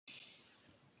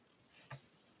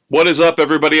What is up,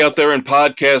 everybody out there in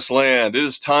podcast land? It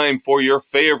is time for your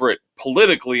favorite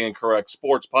politically incorrect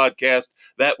sports podcast.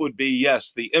 That would be,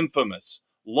 yes, the infamous,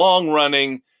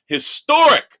 long-running,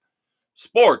 historic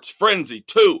Sports Frenzy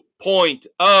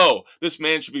 2.0. This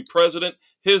man should be president.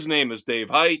 His name is Dave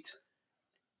Height.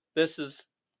 This is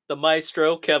the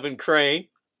maestro, Kevin Crane.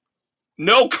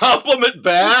 No compliment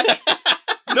back.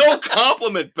 No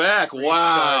compliment back.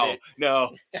 Wow.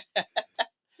 No,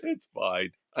 it's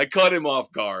fine. I caught him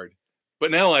off guard. But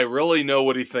now I really know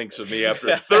what he thinks of me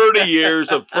after 30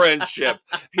 years of friendship.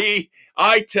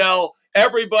 I tell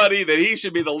everybody that he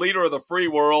should be the leader of the free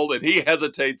world, and he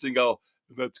hesitates and go,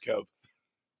 that's Kev.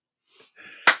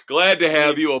 Glad to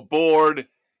have you aboard.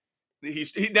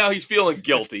 Now he's feeling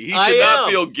guilty. He should not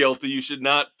feel guilty. You should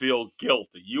not feel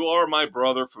guilty. You are my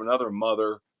brother from another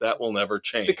mother. That will never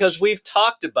change. Because we've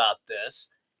talked about this.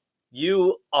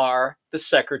 You are the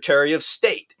Secretary of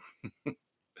State.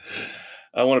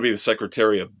 I want to be the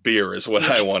Secretary of Beer is what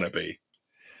I want to be.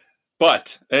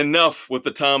 But enough with the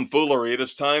tomfoolery. It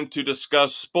is time to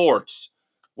discuss sports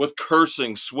with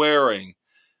cursing, swearing,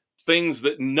 things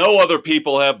that no other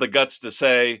people have the guts to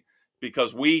say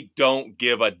because we don't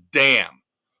give a damn.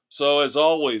 So as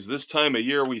always, this time of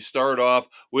year we start off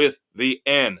with the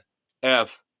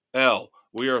NFL.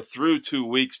 We are through 2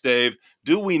 weeks, Dave.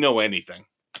 Do we know anything?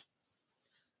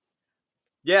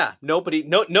 Yeah,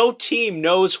 no team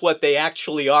knows what they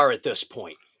actually are at this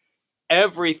point.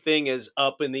 Everything is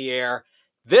up in the air.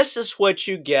 This is what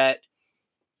you get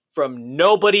from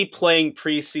nobody playing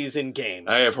preseason games.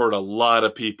 I have heard a lot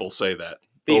of people say that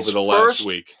over the last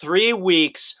week. These first 3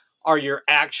 weeks are your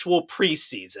actual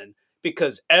preseason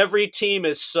because every team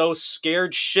is so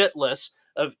scared shitless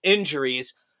of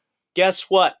injuries. Guess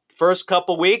what? First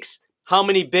couple weeks, how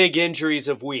many big injuries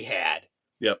have we had?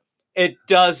 Yep. It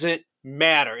doesn't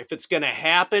matter. If it's going to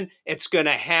happen, it's going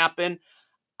to happen.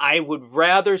 I would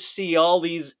rather see all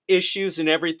these issues and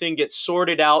everything get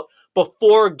sorted out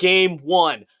before game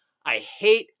one. I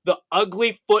hate the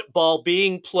ugly football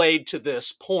being played to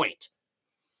this point.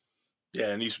 Yeah,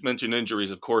 and you mentioned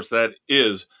injuries. Of course, that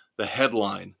is the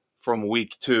headline from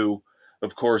week 2.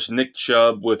 Of course, Nick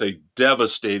Chubb with a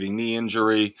devastating knee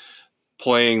injury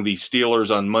playing the Steelers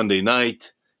on Monday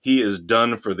night. He is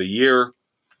done for the year.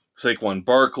 Saquon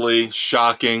Barkley,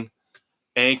 shocking,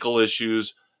 ankle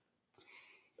issues.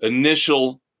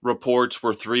 Initial reports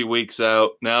were 3 weeks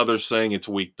out. Now they're saying it's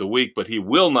week to week, but he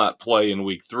will not play in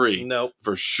week 3. Nope.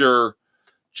 For sure.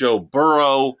 Joe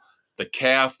Burrow, the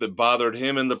calf that bothered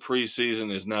him in the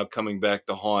preseason, is now coming back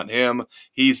to haunt him.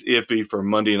 He's iffy for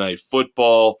Monday Night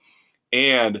Football.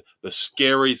 And the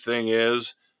scary thing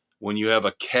is, when you have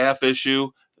a calf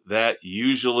issue, that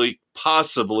usually,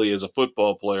 possibly as a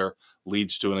football player,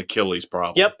 leads to an Achilles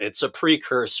problem. Yep, it's a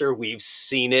precursor. We've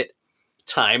seen it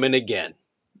time and again.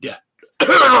 Yeah.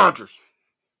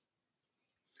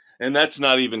 And that's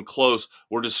not even close.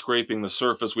 We're just scraping the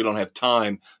surface. We don't have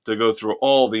time to go through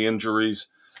all the injuries.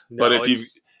 No, but if you've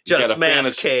just got a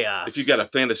mass chaos. If you've got a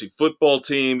fantasy football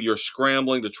team, you're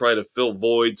scrambling to try to fill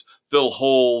voids, fill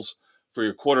holes for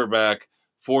your quarterback,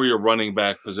 for your running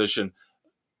back position.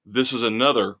 This is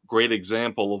another great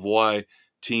example of why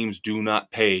teams do not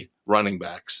pay running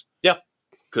backs. Yep.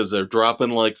 Because they're dropping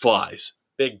like flies.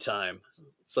 Big time.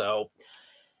 So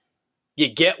you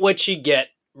get what you get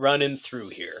running through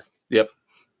here. Yep.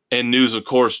 And news, of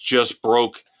course, just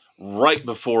broke right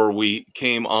before we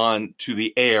came on to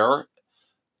the air,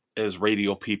 as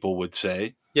radio people would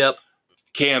say. Yep.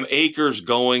 Cam Akers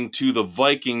going to the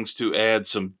Vikings to add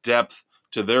some depth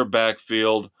to their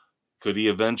backfield. Could he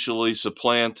eventually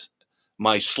supplant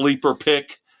my sleeper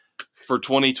pick for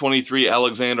 2023,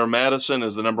 Alexander Madison,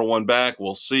 as the number 1 back?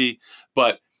 We'll see.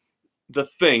 But the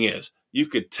thing is, you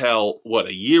could tell,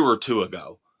 a year or 2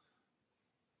 ago,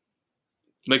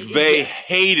 McVay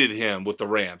hated him with the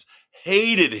Rams.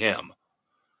 Hated him.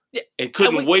 Yeah, and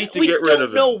couldn't wait to get rid of him.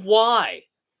 We don't know why.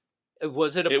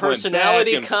 Was it a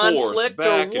personality conflict or what?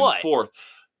 Back and forth.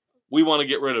 We want to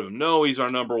get rid of him. No, he's our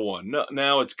number 1. No,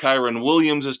 now it's Kyron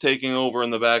Williams is taking over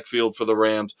in the backfield for the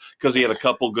Rams because he had a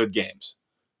couple good games.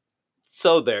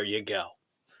 So there you go.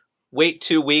 Wait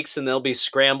 2 weeks and they'll be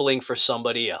scrambling for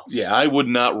somebody else. Yeah, I would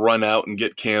not run out and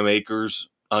get Cam Akers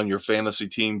on your fantasy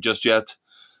team just yet.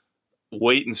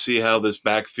 Wait and see how this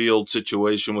backfield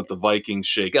situation with the Vikings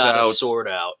shakes out. It's got to sort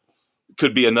out.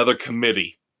 Could be another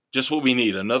committee. Just what we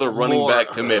need, another running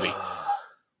back committee.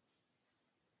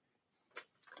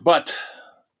 But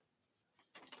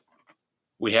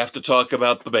we have to talk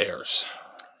about the Bears.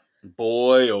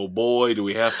 Boy, oh boy, do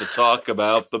we have to talk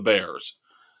about the Bears.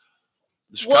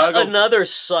 What another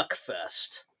suck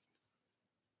fest.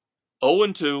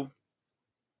 0-2.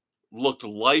 looked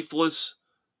lifeless,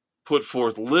 put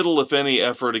forth little, if any,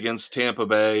 effort against Tampa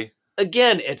Bay.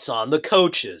 Again, it's on the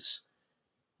coaches.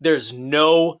 There's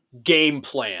no game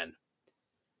plan.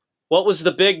 What was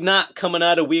the big knock coming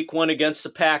out of week 1 against the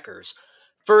Packers?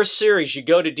 First series, you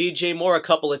go to DJ Moore a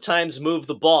couple of times, move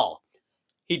the ball.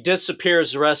 He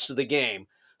disappears the rest of the game.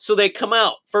 So they come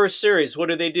out, first series, what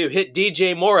do? Hit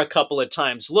DJ Moore a couple of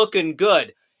times, looking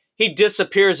good. He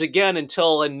disappears again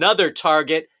until another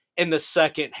target in the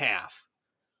second half.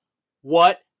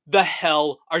 What the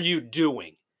hell are you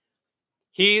doing?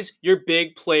 He's your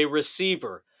big play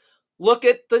receiver. Look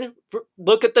at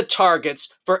the targets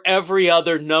for every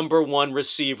other number 1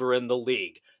 receiver in the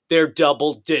league. They're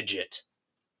double digit.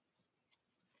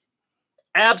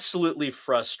 Absolutely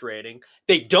frustrating.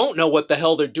 They don't know what the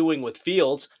hell they're doing with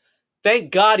Fields.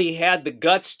 Thank God he had the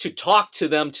guts to talk to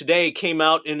them today. Came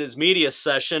out in his media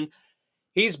session.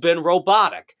 He's been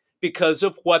robotic because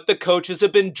of what the coaches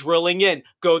have been drilling in.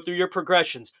 Go through your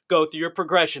progressions. Go through your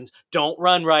progressions. Don't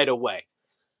run right away.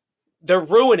 They're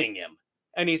ruining him.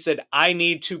 And he said, I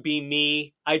need to be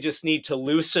me. I just need to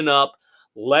loosen up,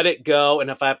 let it go. And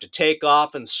if I have to take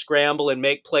off and scramble and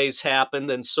make plays happen,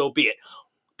 then so be it.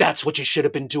 That's what you should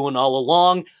have been doing all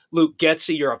along. Luke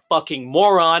Getsy, you're a fucking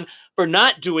moron for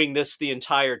not doing this the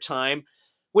entire time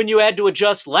when you had to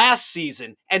adjust last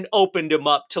season and opened him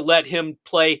up to let him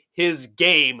play his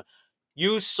game.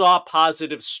 You saw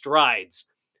positive strides.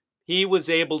 He was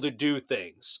able to do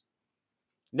things.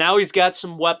 Now he's got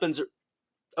some weapons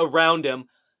around him.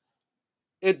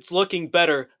 It's looking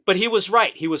better, but he was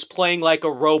right. He was playing like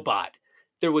a robot.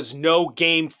 There was no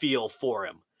game feel for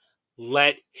him.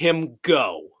 Let him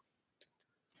go.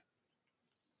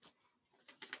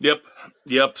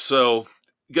 Yep. So,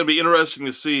 going to be interesting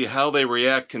to see how they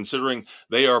react considering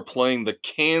they are playing the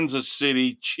Kansas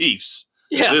City Chiefs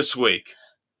this week.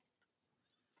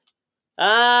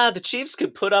 The Chiefs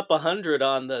could put up 100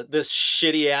 on this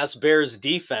shitty-ass Bears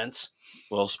defense.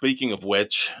 Well, speaking of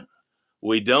which,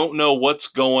 we don't know what's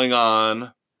going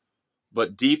on,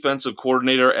 but defensive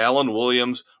coordinator Alan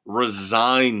Williams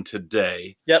resigned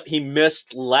today. Yep, he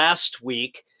missed last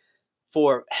week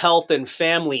for health and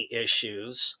family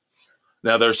issues.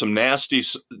 Now, there's some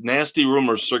nasty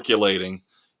rumors circulating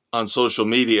on social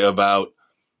media about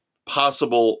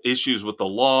possible issues with the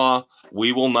law.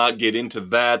 We will not get into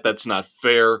that. That's not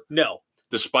fair. No.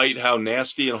 Despite how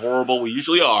nasty and horrible we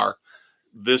usually are,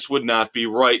 this would not be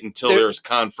right until there's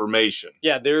confirmation.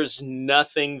 Yeah, there's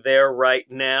nothing there right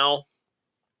now.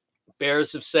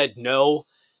 Bears have said no.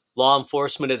 Law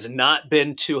enforcement has not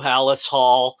been to Hallis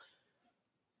Hall.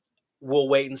 We'll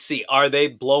wait and see. Are they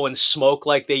blowing smoke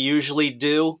like they usually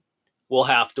do? We'll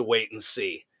have to wait and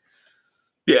see.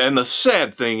 Yeah, and the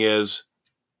sad thing is,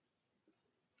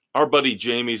 our buddy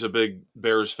Jamie's a big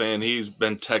Bears fan. He's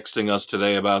been texting us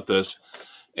today about this.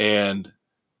 And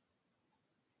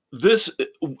this,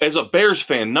 as a Bears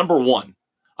fan, number one,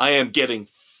 I am getting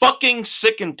fucking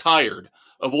sick and tired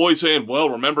of always saying, well,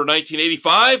 remember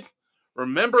 1985?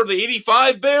 Remember the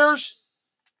 85 Bears?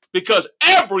 Because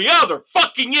every other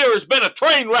fucking year has been a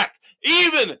train wreck.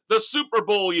 Even the Super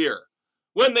Bowl year,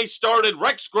 when they started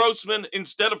Rex Grossman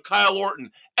instead of Kyle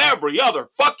Orton. Every other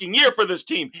fucking year for this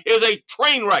team is a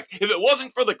train wreck. If it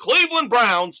wasn't for the Cleveland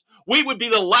Browns, we would be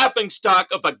the laughingstock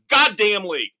of the goddamn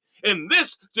league. And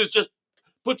this just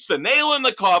puts the nail in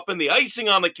the coffin, the icing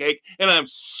on the cake, and I'm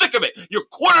sick of it. Your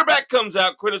quarterback comes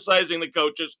out criticizing the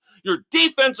coaches. Your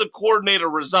defensive coordinator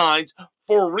resigns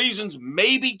for reasons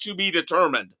maybe to be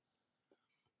determined.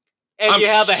 And you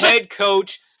have a head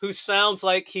coach who sounds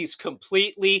like he's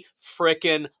completely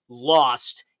frickin'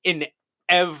 lost in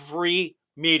every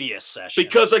media session.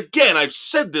 Because, again, I've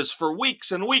said this for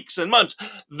weeks and weeks and months.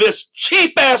 This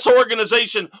cheap-ass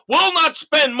organization will not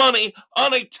spend money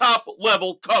on a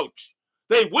top-level coach.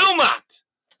 They will not.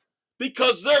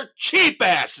 Because they're cheap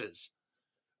asses.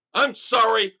 I'm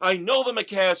sorry. I know the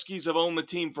McCaskies have owned the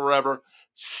team forever.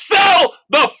 Sell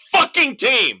the fucking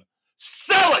team.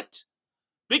 Sell it.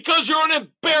 Because you're an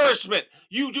embarrassment.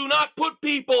 You do not put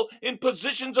people in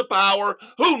positions of power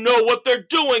who know what they're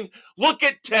doing. Look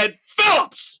at Ted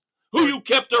Phillips, who you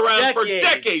kept around for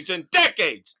decades and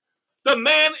decades. The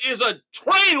man is a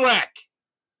train wreck.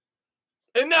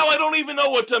 And now I don't even know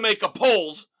what to make of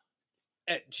polls.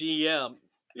 At GM.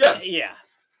 Yeah.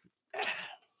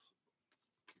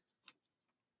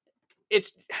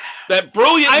 It's that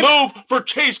brilliant move for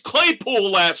Chase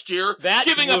Claypool last year,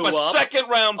 giving up a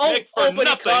second-round pick for but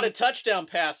nothing. He caught a touchdown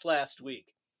pass last week.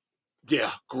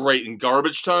 Yeah, great in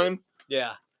garbage time.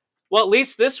 Yeah. Well, at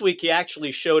least this week he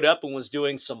actually showed up and was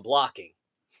doing some blocking.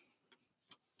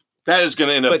 That is going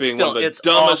to end up being one of the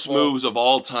dumbest moves of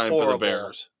all time for the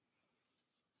Bears.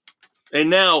 And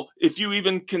now, if you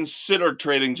even consider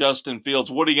trading Justin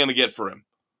Fields, what are you going to get for him?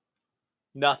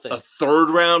 Nothing. A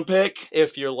third-round pick?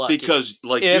 If you're lucky. Because,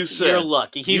 like if you said, you're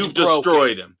lucky. He's you've broken.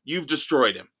 destroyed him. You've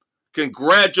destroyed him.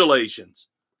 Congratulations.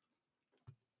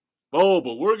 Oh,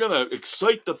 but we're going to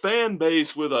excite the fan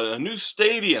base with a new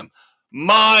stadium.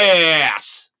 My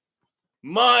ass.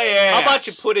 My ass. How about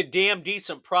you put a damn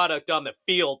decent product on the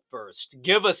field first?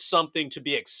 Give us something to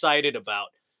be excited about.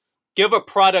 Give a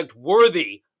product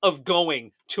worthy of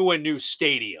going to a new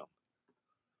stadium.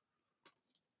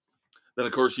 Then,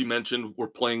 of course, you mentioned we're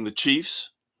playing the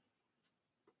Chiefs.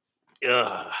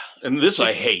 Ugh. And this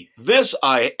I hate. This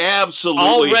I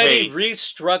absolutely hate. Already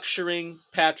restructuring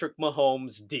Patrick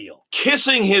Mahomes' deal.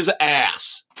 Kissing his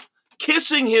ass.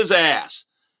 Kissing his ass.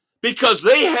 Because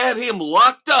they had him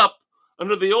locked up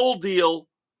under the old deal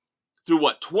through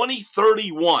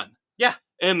 2031. Yeah.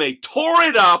 And they tore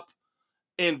it up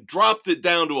and dropped it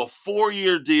down to a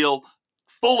 4-year deal,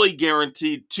 fully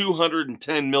guaranteed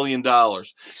 $210 million.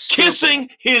 Stupid. Kissing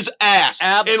his ass.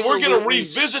 Absolutely. And we're going to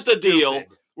revisit the deal.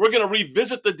 We're going to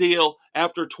revisit the deal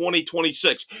after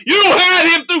 2026. You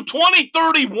had him through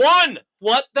 2031.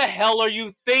 What the hell are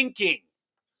you thinking?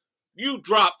 You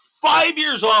dropped 5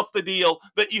 years off the deal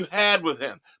that you had with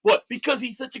him. What? Because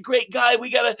he's such a great guy, we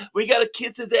gotta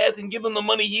kiss his ass and give him the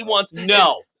money he wants.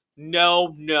 No.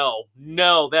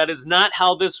 That is not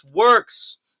how this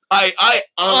works. I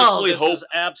honestly hope. This is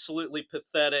absolutely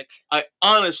pathetic. I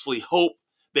honestly hope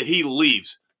that he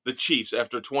leaves the Chiefs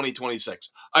after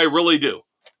 2026. I really do.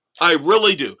 I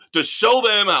really do. To show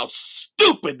them how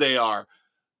stupid they are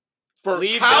for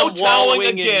kowtowing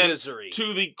again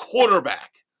to the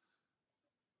quarterback.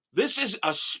 This is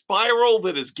a spiral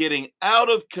that is getting out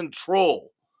of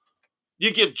control.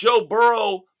 You give Joe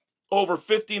Burrow over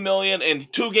 $50 million,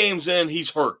 and 2 games in,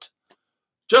 he's hurt.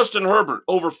 Justin Herbert,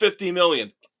 over $50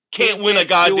 million. Can't win a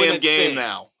goddamn game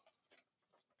now.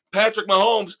 Patrick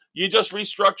Mahomes, you just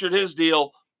restructured his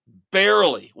deal.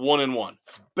 Barely 1-1.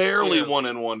 Barely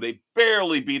 1-1. They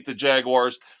barely beat the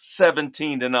Jaguars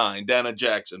 17-9 down in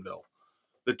Jacksonville.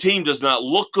 The team does not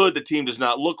look good. The team does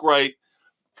not look right.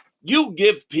 You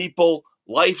give people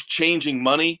life-changing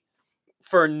money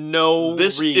for no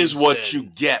reason. This is what you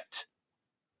get.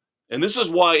 And this is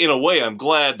why, in a way, I'm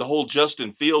glad the whole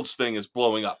Justin Fields thing is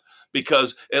blowing up.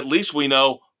 Because at least we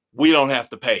know we don't have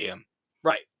to pay him.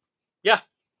 Right. Yeah.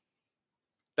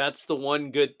 That's the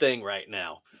one good thing right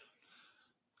now.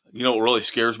 You know what really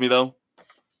scares me, though?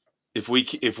 If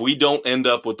we don't end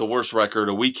up with the worst record,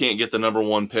 or we can't get the number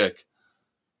 1 pick,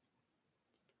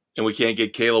 and we can't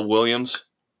get Caleb Williams,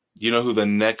 you know who the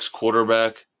next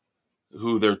quarterback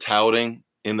who they're touting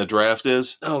in the draft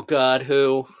is? Oh, God,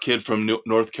 who? Kid from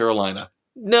North Carolina.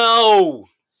 No!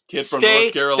 Kid from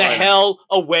North Carolina. Stay the hell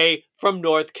away from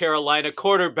North Carolina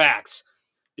quarterbacks.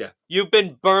 Yeah. You've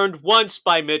been burned once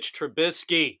by Mitch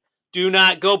Trubisky. Do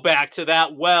not go back to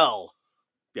that well.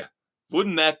 Yeah.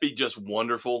 Wouldn't that be just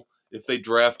wonderful if they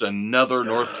draft another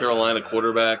North Carolina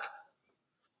quarterback?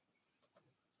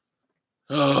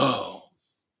 Oh.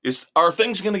 Are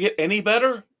things going to get any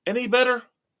better? Any better?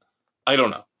 I don't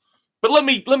know. But let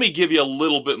me give you a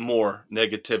little bit more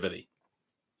negativity.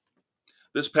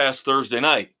 This past Thursday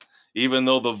night, even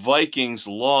though the Vikings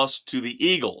lost to the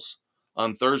Eagles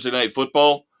on Thursday Night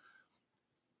Football,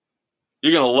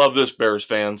 you're going to love this, Bears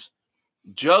fans.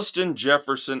 Justin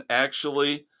Jefferson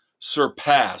actually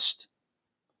surpassed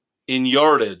in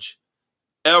yardage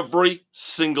every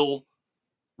single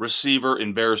receiver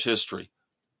in Bears history.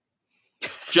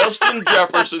 Justin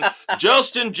Jefferson,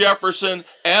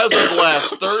 as of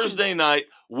last Thursday night,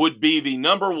 would be the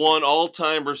number 1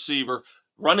 all-time receiver,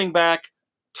 running back,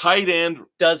 tight end,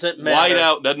 doesn't matter, wide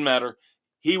out, doesn't matter.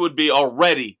 He would be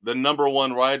already the number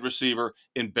 1 wide receiver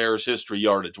in Bears history,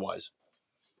 yardage-wise.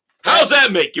 How's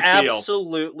that make you feel?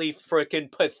 Absolutely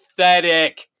freaking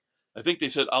pathetic. I think they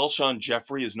said Alshon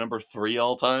Jeffrey is number 3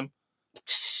 all-time.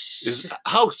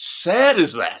 How sad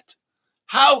is that?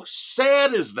 How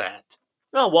sad is that?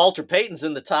 No, Walter Payton's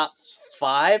in the top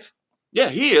 5. Yeah,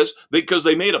 he is, because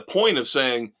they made a point of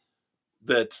saying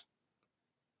that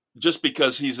just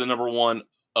because he's the number 1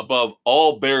 above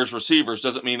all Bears receivers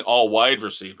doesn't mean all wide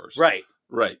receivers. Right.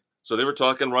 Right. So they were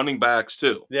talking running backs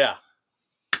too. Yeah.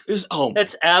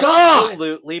 It's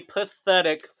absolutely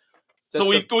pathetic.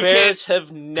 So the Bears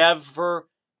have never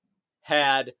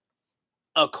had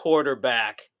a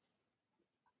quarterback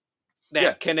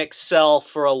that can excel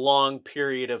for a long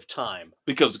period of time.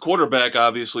 Because the quarterback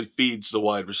obviously feeds the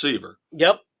wide receiver.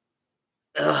 Yep.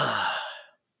 Ugh.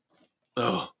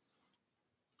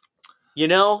 You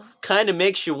know, kind of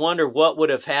makes you wonder what would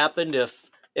have happened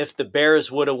if the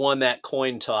Bears would have won that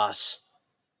coin toss.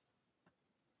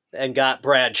 and got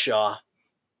Bradshaw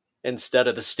instead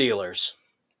of the Steelers.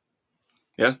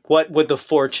 Yeah. What would the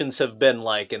fortunes have been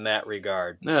like in that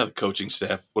regard? Nah, the coaching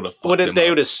staff would have fucked him up.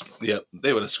 Yep,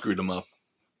 they would have screwed him up.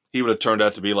 He would have turned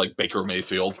out to be like Baker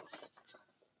Mayfield.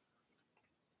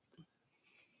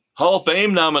 Hall of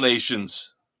Fame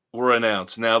nominations were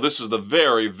announced. Now, this is the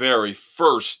very, very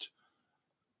first,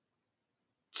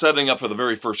 setting up for the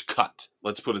very first cut.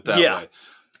 Let's put it that way.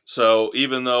 So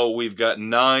even though we've got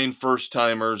 9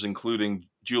 first-timers, including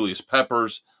Julius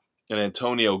Peppers and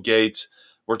Antonio Gates,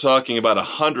 we're talking about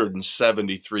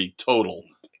 173 total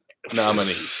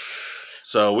nominees.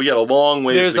 So we got a long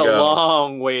ways to go. There's a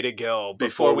long way to go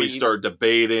before we start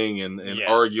debating and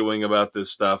arguing about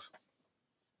this stuff.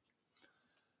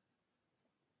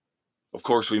 Of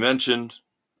course, we mentioned,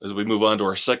 as we move on to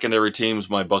our secondary teams,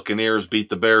 my Buccaneers beat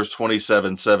the Bears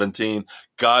 27-17.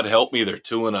 God help me, they're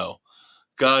 2-0.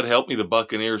 God help me, the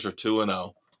Buccaneers are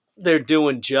 2-0. They're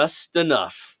doing just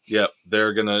enough. Yep,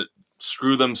 they're going to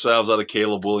screw themselves out of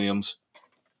Caleb Williams.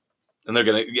 And they're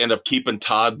going to end up keeping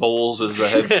Todd Bowles as the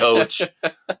head coach.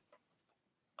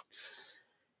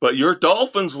 But your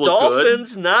Dolphins look good.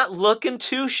 Dolphins not looking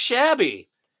too shabby.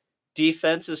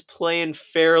 Defense is playing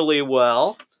fairly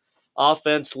well.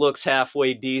 Offense looks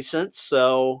halfway decent,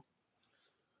 so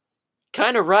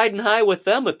kind of riding high with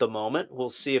them at the moment. We'll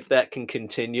see if that can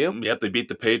continue. Yep, they beat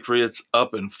the Patriots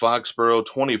up in Foxborough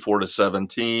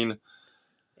 24-17.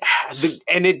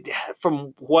 And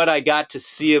from what I got to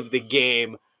see of the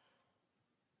game,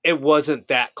 it wasn't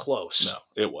that close. No,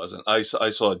 it wasn't. I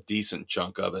saw a decent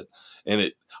chunk of it,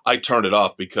 and I turned it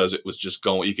off because it was just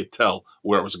going. You could tell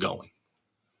where it was going.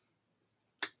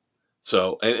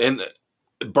 So, and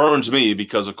it burns me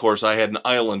because, of course, I had an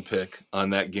island pick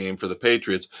on that game for the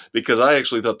Patriots because I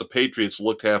actually thought the Patriots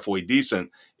looked halfway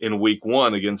decent in week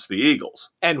 1 against the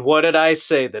Eagles. And what did I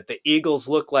say? That the Eagles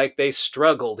looked like they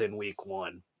struggled in week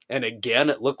 1. And again,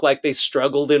 it looked like they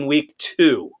struggled in week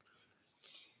 2.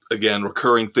 Again,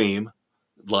 recurring theme.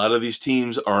 A lot of these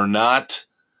teams are not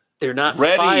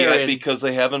ready firing yet because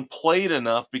they haven't played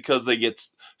enough because they get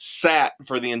sat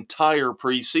for the entire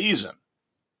preseason.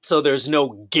 So there's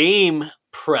no game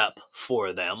prep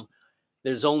for them.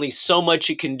 There's only so much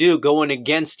you can do going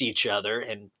against each other,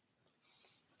 and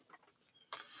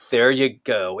there you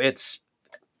go. It's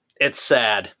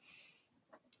sad.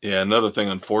 Yeah, another thing,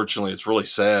 unfortunately, it's really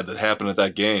sad that happened at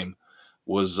that game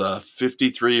was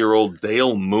 53-year-old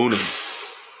Dale Mooney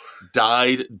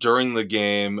died during the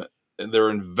game. They're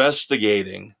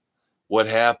investigating what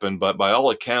happened, but by all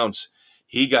accounts,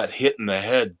 he got hit in the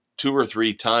head 2 or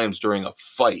 3 times during a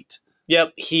fight.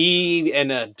 Yep, he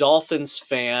and a Dolphins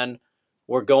fan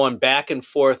were going back and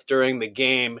forth during the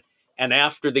game, and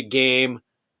after the game,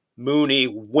 Mooney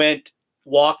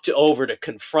walked over to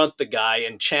confront the guy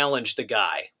and challenge the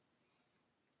guy.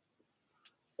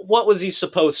 What was he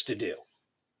supposed to do?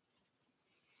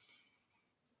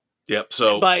 Yep,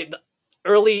 so by the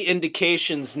early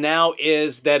indications now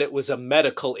is that it was a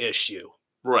medical issue.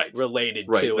 Related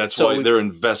to That's it. why they're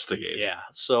investigating. Yeah,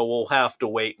 so we'll have to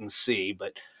wait and see.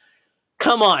 But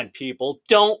come on, people.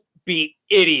 Don't be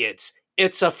idiots.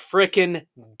 It's a frickin'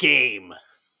 game.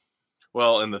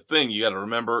 Well, and the thing you got to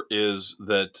remember is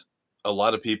that a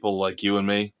lot of people like you and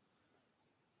me,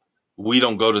 we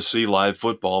don't go to see live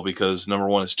football because, number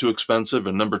 1, it's too expensive,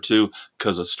 and number 2,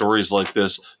 because of stories like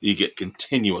this, you get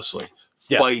continuously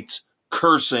fights,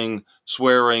 cursing,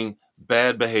 swearing,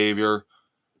 bad behavior.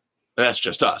 That's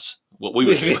just us. What we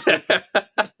would do.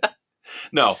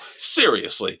 No,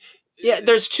 seriously. Yeah,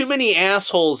 there's too many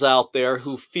assholes out there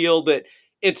who feel that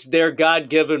it's their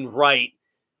God-given right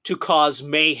to cause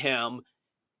mayhem.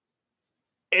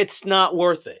 It's not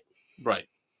worth it. Right.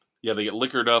 Yeah, they get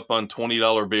liquored up on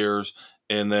 $20 beers,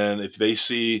 and then if they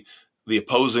see the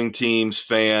opposing team's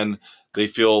fan, they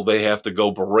feel they have to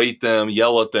go berate them,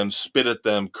 yell at them, spit at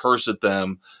them, curse at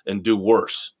them, and do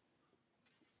worse.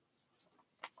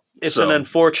 It's an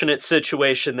unfortunate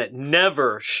situation that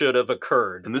never should have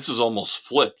occurred. And this is almost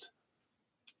flipped,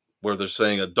 where they're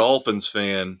saying a Dolphins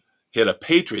fan hit a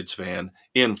Patriots fan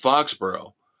in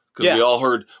Foxborough.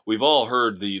 Because we've all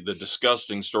heard the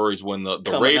disgusting stories when the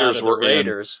Raiders were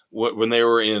when they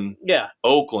were in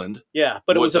Oakland. Yeah,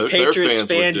 but it was a Patriots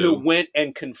fan who went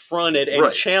and confronted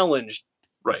and challenged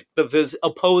the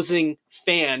opposing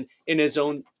fan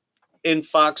in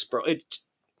Foxborough.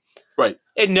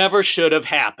 It never should have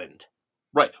happened.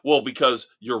 Right. Well, because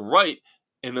you're right,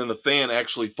 and then the fan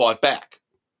actually fought back.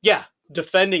 Yeah,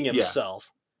 defending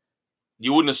himself. Yeah.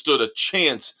 You wouldn't have stood a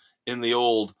chance in the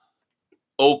old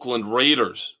Oakland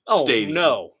Raiders stadium.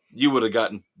 No. You would have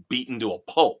gotten beaten to a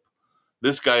pulp.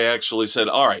 This guy actually said,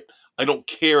 all right, I don't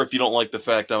care if you don't like the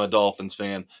fact I'm a Dolphins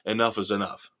fan. Enough is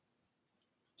enough.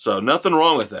 So nothing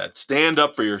wrong with that. Stand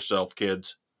up for yourself,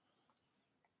 kids.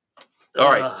 All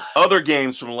right. Other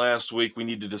games from last week we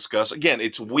need to discuss. Again,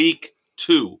 it's week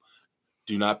 2.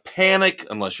 Do not panic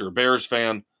unless you're a Bears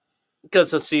fan.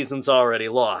 Because the season's already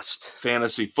lost.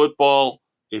 Fantasy football,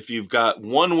 if you've got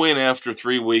 1 win after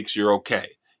 3 weeks, you're okay.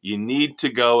 You need to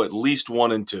go at least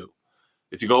 1-2.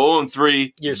 If you go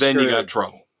 0-3, then screwed. You got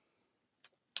trouble.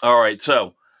 All right,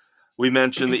 so we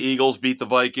mentioned the Eagles beat the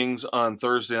Vikings on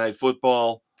Thursday Night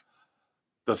Football.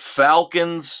 The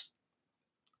Falcons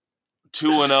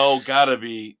 2-0,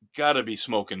 gotta be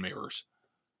smoke and mirrors.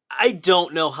 I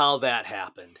don't know how that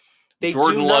happened.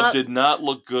 Jordan Love did not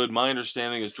look good. My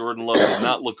understanding is Jordan Love did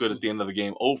not look good at the end of the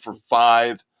game. 0 for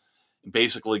 5,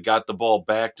 basically got the ball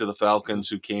back to the Falcons,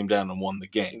 who came down and won the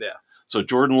game. Yeah. So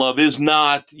Jordan Love is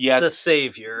not yet the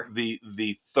savior,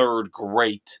 the third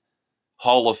great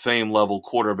Hall of Fame level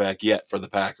quarterback yet for the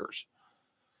Packers.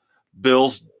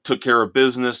 Bills took care of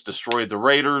business, destroyed the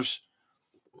Raiders.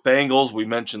 Bengals, we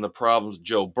mentioned the problems,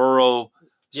 Joe Burrow.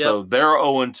 Yep. So they're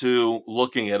 0-2,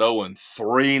 looking at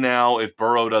 0-3 now if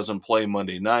Burrow doesn't play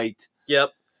Monday night.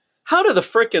 Yep. How do the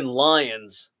frickin'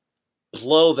 Lions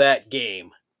blow that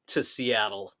game to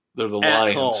Seattle? They're the at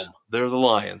Lions. Home? They're the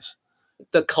Lions.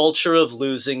 The culture of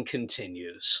losing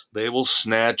continues. They will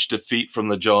snatch defeat from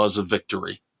the jaws of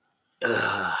victory.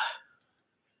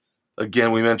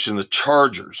 Again, we mentioned the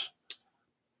Chargers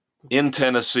in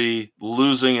Tennessee,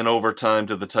 losing in overtime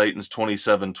to the Titans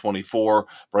 27-24.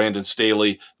 Brandon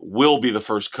Staley will be the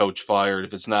first coach fired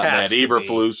if it's not Matt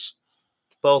Eberflus.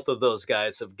 Both of those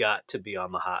guys have got to be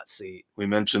on the hot seat. We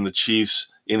mentioned the Chiefs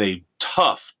in a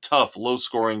tough,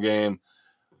 low-scoring game.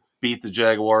 Beat the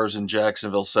Jaguars in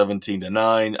Jacksonville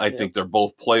 17-9. I think they're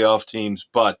both playoff teams,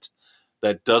 but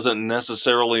that doesn't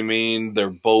necessarily mean they're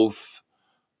both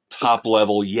top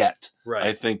level yet. Right.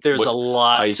 I think there's a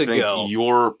lot to go. I think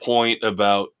your point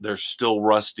about they're still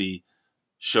rusty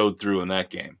showed through in that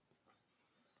game.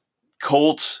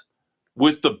 Colts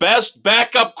with the best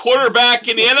backup quarterback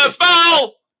in the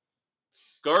NFL,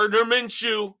 Gardner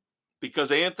Minshew,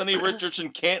 because Anthony Richardson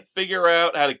can't figure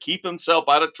out how to keep himself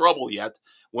out of trouble yet.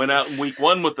 Went out in week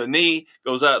 1 with a knee,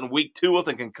 goes out in week 2 with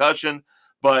a concussion.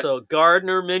 But so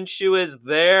Gardner Minshew is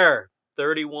there,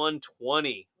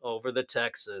 31-20 over the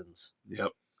Texans.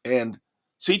 Yep. And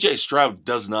C.J. Stroud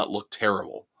does not look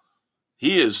terrible.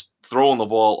 He is throwing the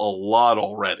ball a lot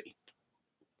already.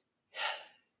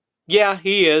 Yeah,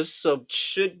 he is. So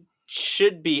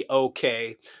should be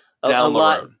okay. Down the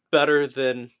lot road. Better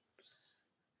than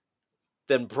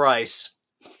Bryce.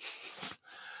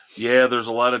 Yeah, there's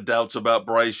a lot of doubts about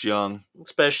Bryce Young.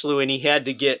 Especially when he had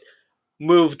to get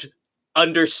moved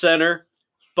under center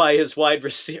by his wide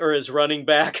receiver or his running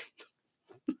back.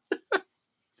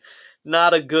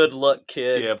 Not a good look,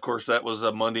 kid. Yeah, of course, that was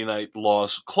a Monday night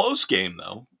loss. Close game,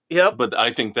 though. Yep. But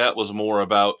I think that was more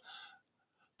about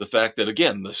the fact that,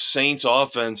 again, the Saints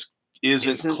offense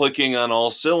isn't clicking on all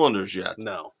cylinders yet.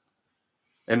 No.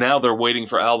 And now they're waiting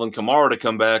for Alvin Kamara to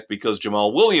come back because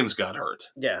Jamal Williams got hurt.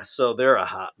 Yeah, so they're a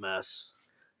hot mess.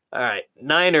 All right,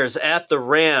 Niners at the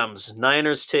Rams.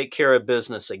 Niners take care of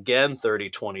business again,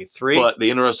 30-23. But the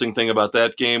interesting thing about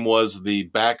that game was the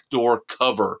backdoor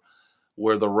cover,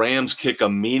 where the Rams kick a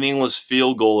meaningless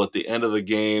field goal at the end of the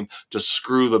game to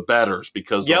screw the bettors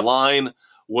because the line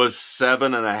was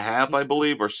 7.5, I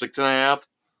believe, or 6.5.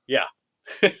 Yeah.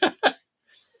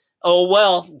 Oh,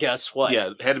 well, guess what?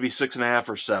 Yeah, it had to be 6.5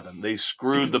 or 7. They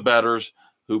screwed the bettors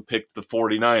who picked the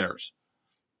 49ers.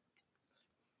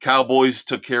 Cowboys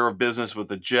took care of business with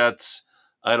the Jets.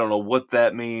 I don't know what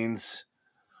that means.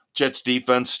 Jets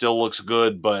defense still looks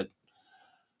good, but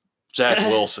Zach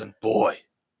Wilson, boy.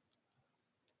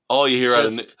 All you hear out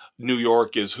of New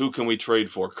York is, who can we trade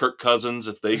for? Kirk Cousins,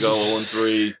 if they go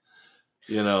 0-3,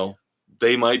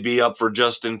 they might be up for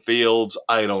Justin Fields.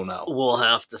 I don't know. We'll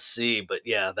have to see, but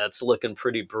yeah, that's looking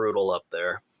pretty brutal up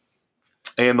there.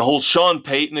 And the whole Sean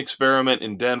Payton experiment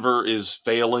in Denver is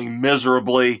failing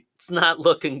miserably. It's not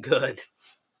looking good.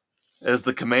 As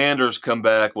the Commanders come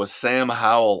back with Sam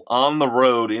Howell on the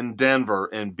road in Denver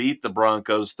and beat the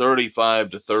Broncos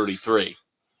 35-33.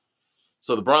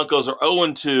 So the Broncos are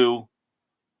 0-2.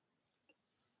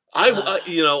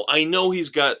 I know he's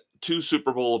got 2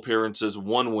 Super Bowl appearances,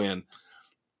 1 win.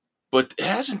 But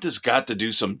hasn't this got to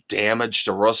do some damage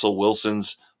to Russell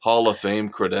Wilson's Hall of Fame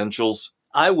credentials?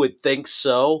 I would think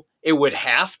so. It would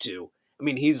have to. I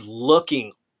mean, he's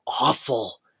looking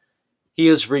awful. He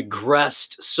has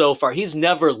regressed so far. He's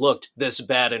never looked this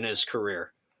bad in his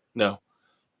career. No.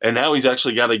 And now he's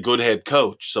actually got a good head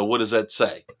coach. So what does that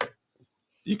say?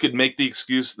 You could make the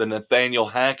excuse, the Nathaniel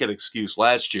Hackett excuse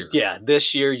last year. Yeah,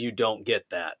 this year you don't get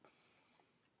that.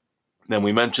 Then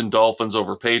we mentioned Dolphins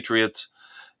over Patriots.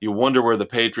 You wonder where the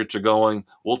Patriots are going.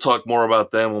 We'll talk more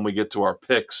about them when we get to our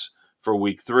picks for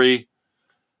week 3.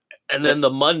 And then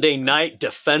the Monday night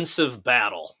defensive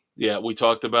battle. Yeah, we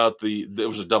talked about it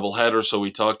was a doubleheader, so we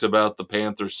talked about the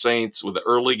Panthers-Saints with the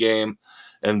early game.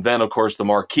 And then, of course, the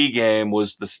marquee game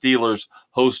was the Steelers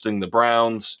hosting the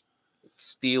Browns.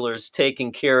 Steelers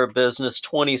taking care of business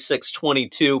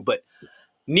 26-22, but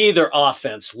neither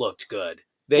offense looked good.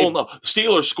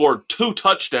 Steelers scored 2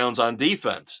 touchdowns on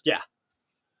defense. Yeah.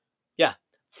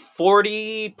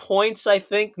 40 points, I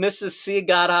think, Mississippi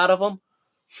got out of them.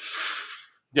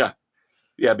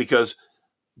 Yeah, because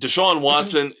Deshaun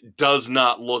Watson does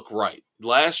not look right.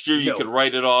 Last year, you could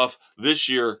write it off. This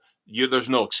year, there's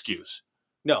no excuse.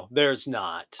 No, there's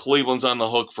not. Cleveland's on the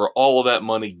hook for all of that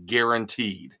money,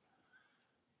 guaranteed.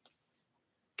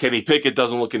 Kenny Pickett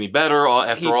doesn't look any better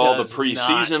after all the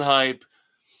preseason hype,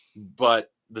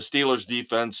 but the Steelers'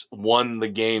 defense won the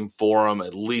game for them,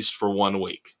 at least for 1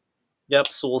 week. Yep,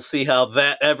 so we'll see how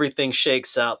everything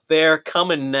shakes out there.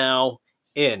 Coming now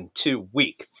into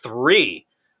week 3,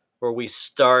 where we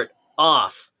start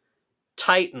off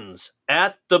Titans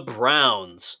at the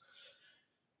Browns.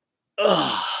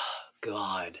 Ugh,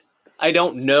 God. I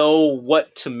don't know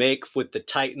what to make with the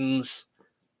Titans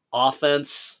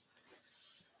offense.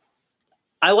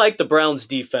 I like the Browns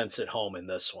defense at home in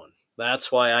this one. That's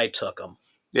why I took them.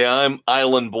 Yeah, I'm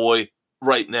Island Boy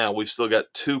right now. We've still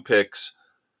got 2 picks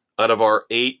out of our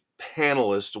 8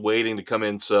 panelists waiting to come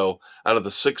in. So out of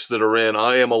the 6 that are in,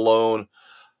 I am alone.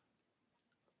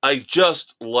 I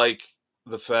just like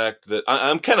the fact that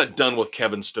I'm kind of done with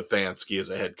Kevin Stefanski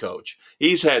as a head coach.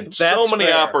 He's had so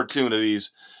many opportunities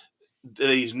that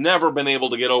he's never been able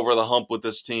to get over the hump with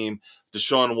this team.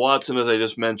 Deshaun Watson, as I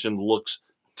just mentioned, looks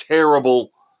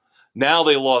terrible. Now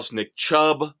they lost Nick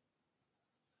Chubb.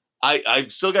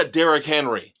 I've still got Derrick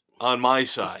Henry on my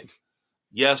side.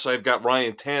 Yes, I've got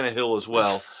Ryan Tannehill as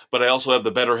well, but I also have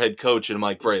the better head coach in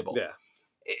Mike Vrabel. Yeah.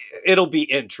 It'll be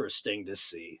interesting to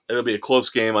see. It'll be a close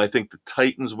game. I think the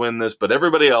Titans win this, but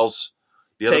everybody else,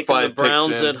 the other 5 the Browns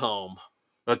picks in, at home.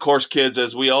 Of course, kids,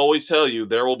 as we always tell you,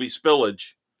 there will be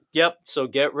spillage. Yep, so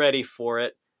get ready for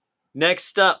it.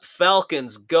 Next up,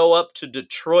 Falcons go up to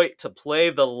Detroit to play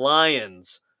the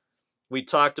Lions. We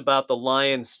talked about the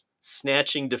Lions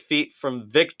snatching defeat from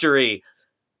victory,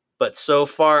 but so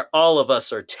far all of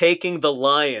us are taking the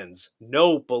Lions.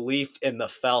 No belief in the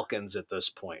Falcons at this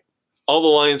point. All the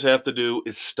Lions have to do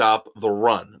is stop the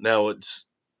run. Now, it's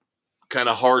kind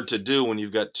of hard to do when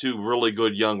you've got 2 really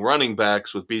good young running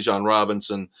backs with Bijan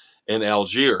Robinson and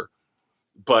Algier.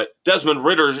 But Desmond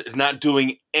Ridder is not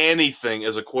doing anything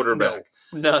as a quarterback.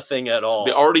 No, nothing at all.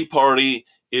 The Artie Party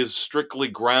is strictly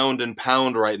ground and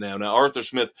pound right now. Now, Arthur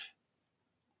Smith,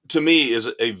 to me,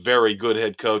 is a very good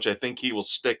head coach. I think he will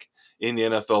stick in the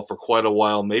NFL for quite a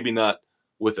while. Maybe not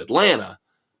with Atlanta,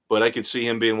 but I could see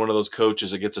him being one of those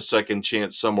coaches that gets a second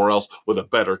chance somewhere else with a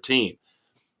better team.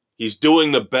 He's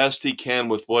doing the best he can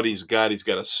with what he's got. He's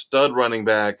got a stud running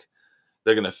back.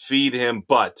 They're going to feed him,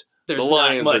 but there's the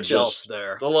Lions not much else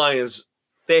there. The Lions,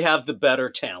 they have the better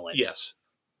talent. Yes.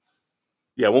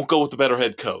 Yeah, I won't go with the better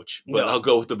head coach, but I'll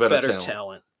go with the better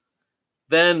talent.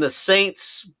 Then the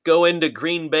Saints go into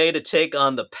Green Bay to take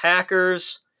on the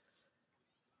Packers.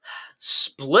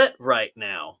 Split right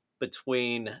now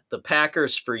between the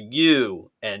Packers for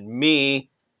you and me,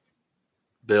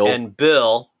 Bill. And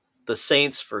Bill. The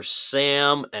Saints for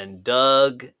Sam and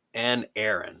Doug and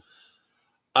Aaron.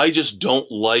 I just don't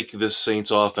like this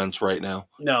Saints offense right now.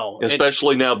 No.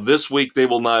 Especially now this week they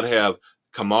will not have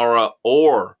Kamara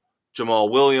or Jamal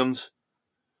Williams.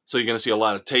 So you're going to see a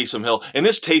lot of Taysom Hill. And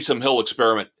this Taysom Hill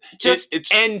experiment. Just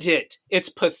end it. It's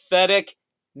pathetic.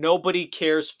 Nobody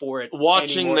cares for it.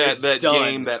 Watching that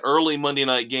game, that early Monday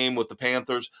night game with the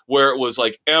Panthers, where it was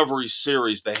like every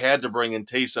series they had to bring in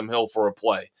Taysom Hill for a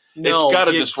play. No, it's got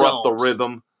to disrupt the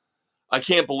rhythm. I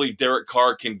can't believe Derek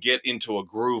Carr can get into a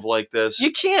groove like this.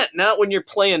 You can't, not when you're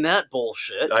playing that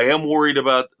bullshit. I am worried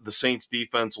about the Saints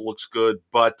defense. Looks good,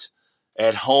 but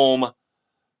at home,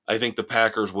 I think the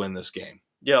Packers win this game.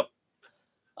 Yep.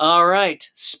 All right.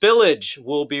 Spillage.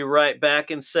 We'll be right back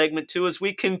in segment 2 as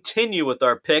we continue with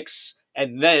our picks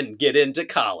and then get into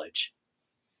college.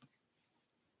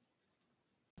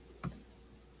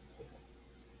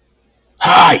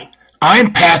 Hi,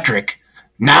 I'm Patrick,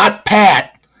 not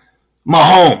Pat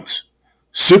Mahomes,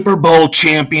 Super Bowl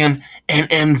champion and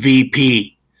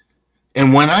MVP.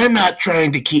 And when I'm not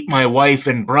trying to keep my wife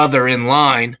and brother in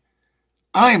line,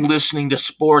 I'm listening to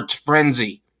Sports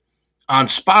Frenzy on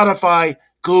Spotify,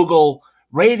 Google,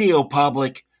 Radio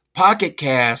Public, Pocket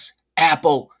Cast,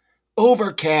 Apple,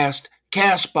 Overcast,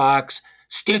 Castbox,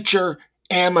 Stitcher,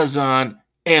 Amazon,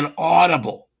 and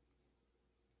Audible.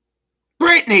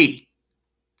 Brittany,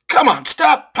 come on,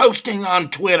 stop posting on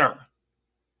Twitter.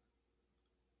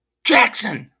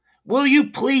 Jackson, will you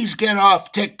please get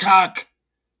off TikTok?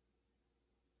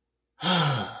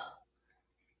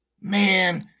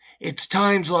 Man, it's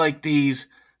times like these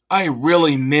I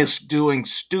really miss doing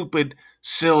stupid,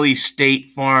 silly State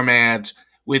Farm ads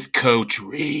with Coach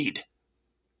Reed.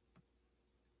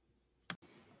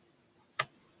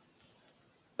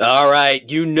 All right,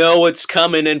 you know what's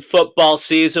coming in football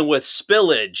season with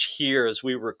spillage here as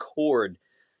we record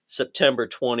September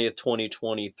 20th,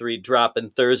 2023,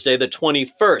 dropping Thursday the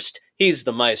 21st. He's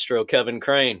the maestro, Kevin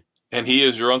Crane. And he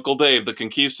is your Uncle Dave, the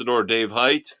conquistador, Dave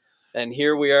Height. And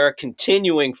here we are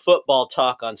continuing football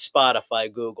talk on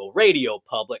Spotify, Google, Radio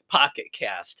Public, Pocket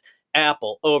Cast,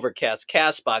 Apple, Overcast,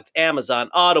 Castbox, Amazon,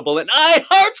 Audible, and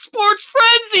iHeart Sports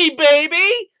Frenzy,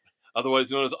 baby!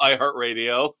 Otherwise known as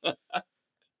iHeartRadio.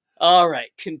 All right,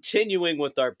 continuing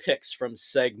with our picks from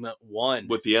segment 1.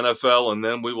 With the NFL, and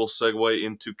then we will segue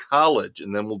into college,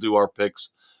 and then we'll do our picks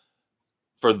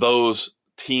for those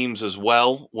teams as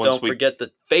well. Don't forget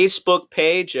the Facebook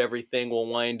page. Everything will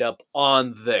wind up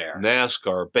on there.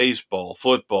 NASCAR, baseball,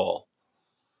 football.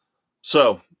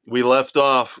 So, we left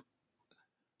off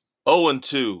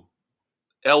 0-2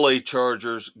 LA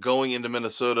Chargers going into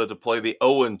Minnesota to play the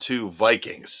 0-2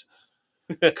 Vikings.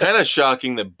 Kind of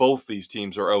shocking that both these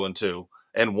teams are 0-2,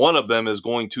 and one of them is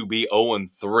going to be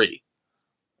 0-3.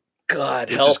 God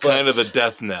help us. Which is kind of a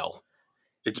death knell.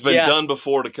 It's been done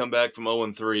before to come back from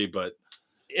 0-3, but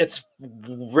it's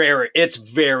rare. It's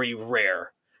very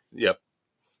rare. Yep.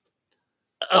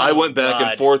 I went back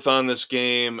and forth on this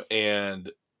game,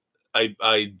 and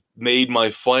I made my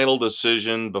final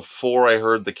decision before I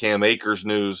heard the Cam Akers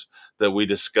news that we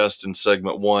discussed in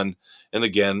segment 1. And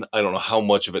again, I don't know how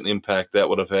much of an impact that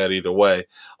would have had either way.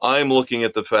 I'm looking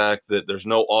at the fact that there's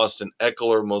no Austin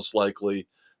Eckler, most likely,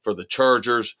 for the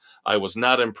Chargers. I was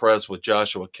not impressed with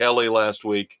Joshua Kelly last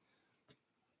week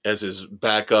as his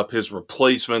backup, his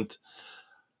replacement.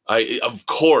 I, of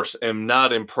course, am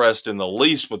not impressed in the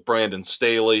least with Brandon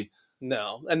Staley.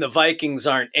 No, and the Vikings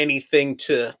aren't anything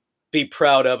to be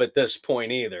proud of at this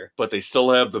point either. But they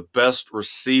still have the best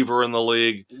receiver in the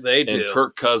league. They do. And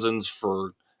Kirk Cousins,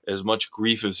 for as much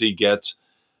grief as he gets,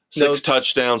 6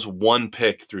 touchdowns, 1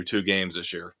 pick through 2 games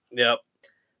this year. Yep.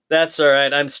 That's all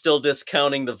right. I'm still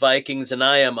discounting the Vikings, and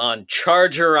I am on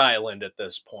Charger Island at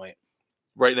this point.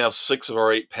 Right now, 6 of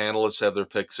our 8 panelists have their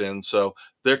picks in, so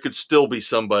there could still be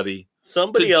somebody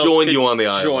else join could you on the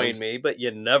island. Join me, but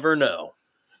you never know.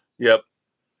 Yep.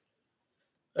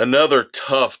 Another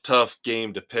tough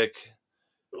game to pick.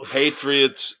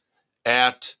 Patriots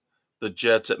at the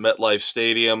Jets at MetLife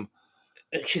Stadium.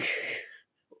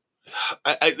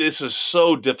 This is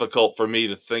so difficult for me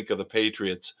to think of the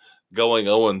Patriots going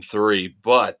 0-3,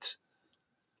 but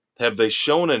have they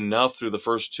shown enough through the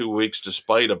first 2 weeks,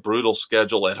 despite a brutal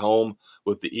schedule at home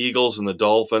with the Eagles and the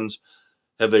Dolphins?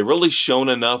 Have they really shown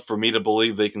enough for me to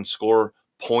believe they can score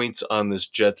points on this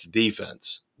Jets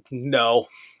defense? No,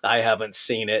 I haven't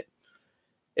seen it.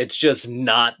 It's just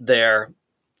not there.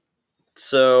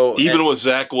 So even with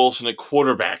Zach Wilson at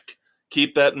quarterback,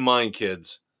 keep that in mind,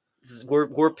 kids.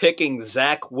 We're picking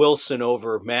Zach Wilson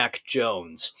over Mac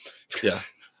Jones. Yeah.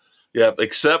 Yep,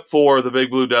 except for the Big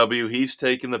Blue W, he's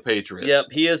taking the Patriots. Yep,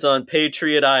 he is on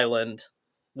Patriot Island,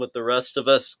 with the rest of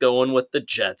us going with the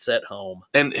Jets at home.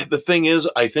 And the thing is,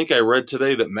 I think I read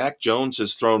today that Mac Jones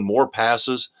has thrown more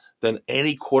passes than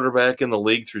any quarterback in the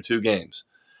league through 2 games.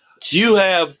 You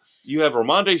have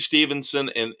Ramondre Stevenson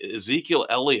and Ezekiel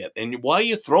Elliott, and why are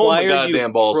you throwing the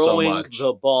goddamn ball so much?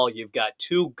 The ball, you've got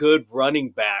 2 good running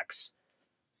backs.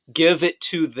 Give it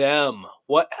to them.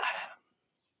 What?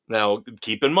 Now,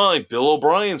 keep in mind, Bill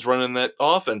O'Brien's running that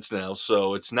offense now,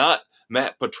 so it's not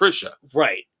Matt Patricia.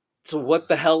 Right. So what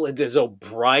the hell is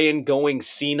O'Brien going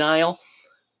senile?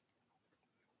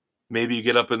 Maybe you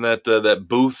get up in that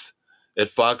booth at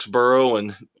Foxborough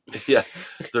and yeah,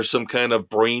 there's some kind of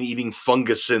brain-eating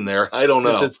fungus in there. I don't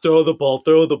know. It says, throw the ball,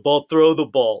 throw the ball, throw the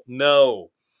ball.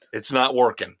 No. It's not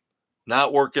working.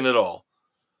 Not working at all.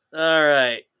 All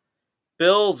right.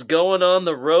 Bills going on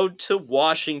the road to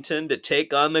Washington to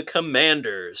take on the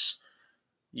Commanders.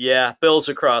 Yeah, Bills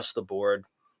across the board.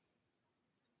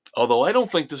 Although I don't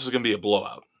think this is going to be a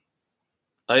blowout.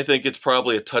 I think it's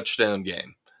probably a touchdown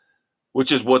game,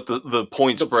 which is what the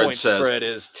point spread says. The point spread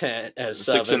is 10 as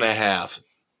 6.5.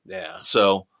 Yeah.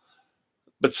 So,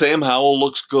 but Sam Howell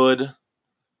looks good,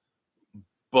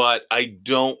 but I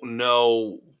don't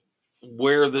know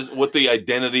what the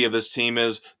identity of this team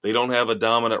is. They don't have a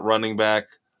dominant running back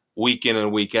week in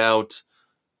and week out.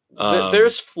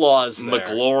 There's flaws there.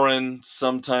 McLaurin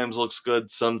sometimes looks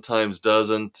good, sometimes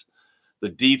doesn't. The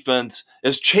defense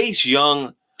is Chase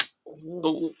Young.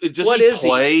 Does he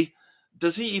play?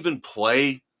 Does he even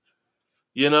play?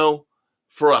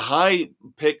 For a high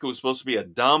pick who's supposed to be a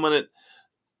dominant,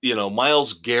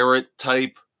 Myles Garrett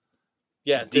type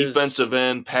defensive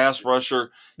end, pass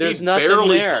rusher, he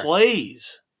barely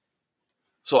plays.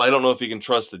 So I don't know if you can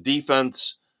trust the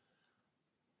defense.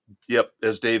 Yep,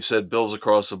 as Dave said, Bills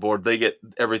across the board. They get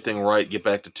everything right, get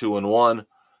back to 2-1.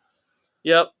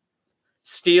 Yep.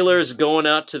 Steelers going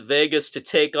out to Vegas to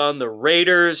take on the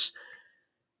Raiders.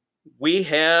 We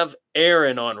have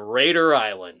Aaron on Raider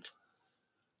Island.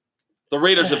 The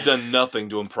Raiders have done nothing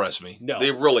to impress me. No.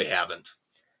 They really haven't.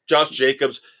 Josh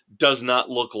Jacobs does not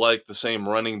look like the same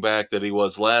running back that he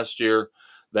was last year.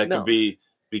 That could be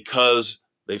because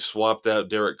they've swapped out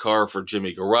Derek Carr for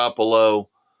Jimmy Garoppolo.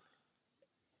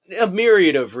 A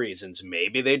myriad of reasons.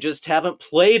 Maybe they just haven't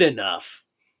played enough.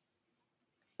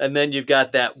 And then you've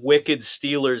got that wicked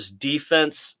Steelers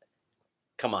defense.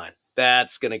 Come on.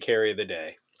 That's going to carry the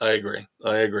day. I agree.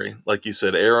 Like you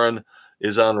said, Aaron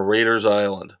is on Raiders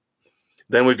Island.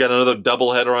 Then we've got another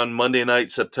doubleheader on Monday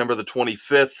night, September the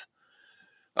 25th.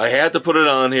 I had to put it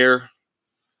on here.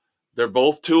 They're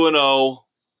both 2-0,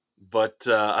 but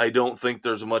I don't think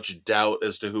there's much doubt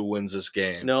as to who wins this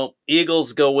game. No,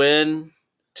 Eagles go in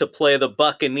to play the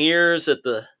Buccaneers at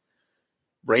the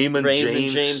Raymond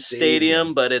James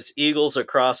Stadium, but it's Eagles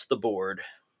across the board.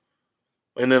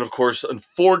 And then, of course,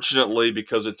 unfortunately,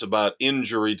 because it's about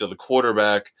injury to the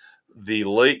quarterback, the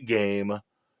late game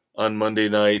on Monday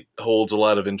night holds a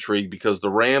lot of intrigue because the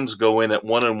Rams go in at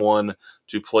 1-1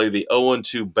 to play the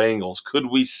 0-2 Bengals. Could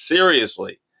we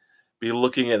seriously be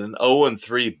looking at an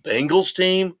 0-3 Bengals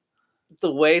team?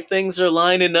 The way things are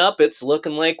lining up, it's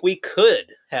looking like we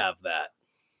could have that.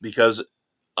 Because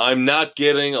I'm not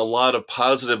getting a lot of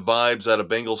positive vibes out of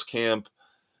Bengals camp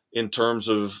in terms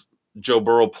of Joe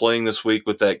Burrow playing this week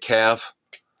with that calf.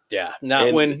 Yeah,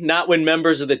 not when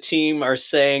members of the team are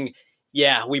saying,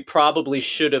 yeah, we probably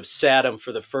should have sat him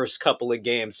for the first couple of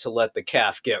games to let the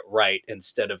calf get right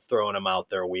instead of throwing him out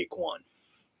there week one.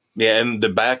 Yeah, and the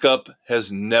backup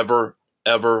has never,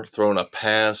 ever thrown a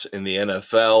pass in the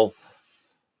NFL.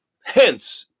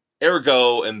 Hence,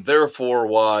 ergo, and therefore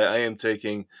why I am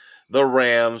taking the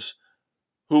Rams,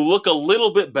 who look a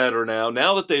little bit better now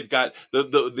that they've got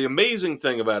the amazing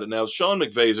thing about it now is Sean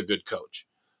McVay is a good coach.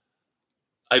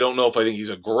 I don't know if I think he's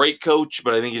a great coach,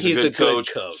 but I think he's a good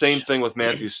coach. Same thing with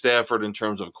Matthew Stafford in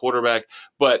terms of a quarterback,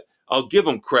 but I'll give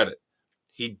him credit.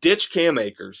 He ditched Cam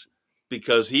Akers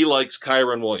because he likes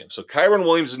Kyron Williams. So Kyron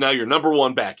Williams is now your number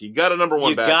one back. You got a number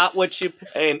one back. You got what you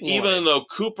And even though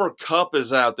Cooper Kupp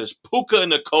is out, this Puka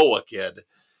Nacua kid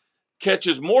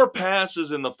catches more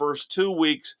passes in the first 2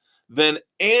 weeks than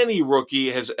any rookie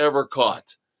has ever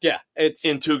caught. Yeah,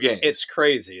 in 2 games. It's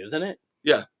crazy, isn't it?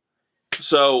 Yeah.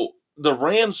 So the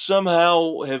Rams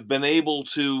somehow have been able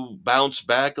to bounce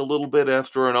back a little bit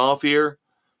after an off year.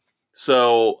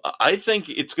 So I think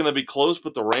it's going to be close,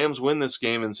 but the Rams win this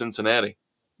game in Cincinnati.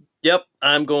 Yep,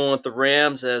 I'm going with the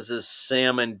Rams, as is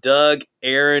Sam and Doug.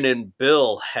 Aaron and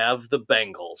Bill have the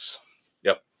Bengals.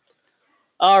 Yep.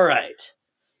 All right.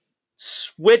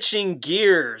 Switching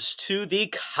gears to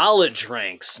the college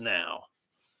ranks now.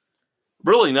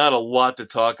 Really not a lot to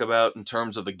talk about in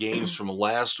terms of the games from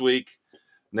last week.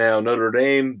 Now, Notre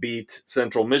Dame beat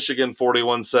Central Michigan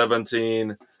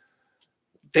 41-17.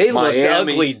 They looked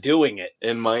ugly doing it.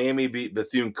 And Miami beat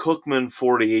Bethune-Cookman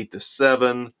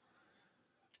 48-7.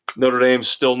 Notre Dame's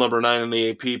still number 9 in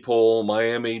the AP poll.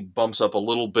 Miami bumps up a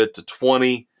little bit to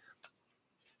 20.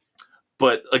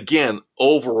 But again,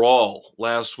 overall,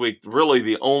 last week, really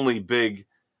the only big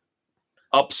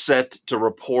upset to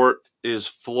report is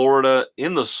Florida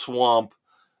in the swamp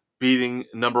beating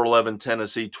number 11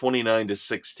 Tennessee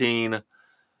 29-16.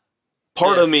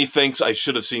 Part of me thinks I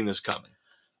should have seen this coming.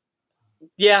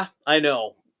 Yeah, I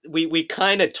know. We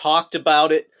kind of talked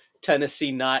about it.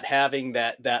 Tennessee not having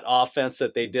that offense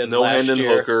that they did last year. No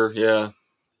Hendon Hooker, yeah.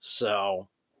 So,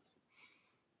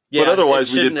 yeah, but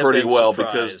otherwise we did pretty well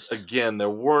because, again, there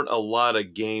weren't a lot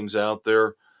of games out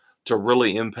there to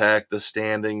really impact the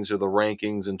standings or the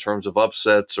rankings in terms of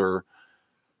upsets or,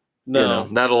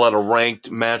 not a lot of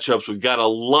ranked matchups. We've got a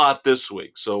lot this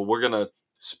week. So we're going to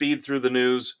speed through the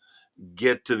news,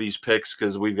 get to these picks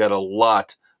because we've got a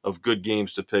lot of good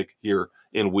games to pick here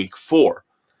in week 4.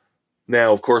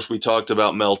 Now, of course, we talked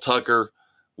about Mel Tucker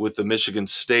with the Michigan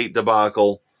State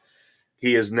debacle.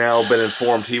 He has now been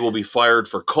informed he will be fired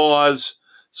for cause.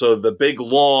 So the big,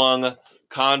 long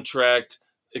contract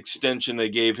extension they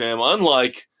gave him,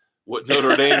 unlike what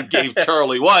Notre Dame gave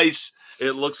Charlie Weiss,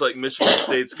 it looks like Michigan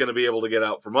State's going to be able to get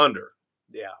out from under.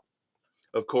 Yeah.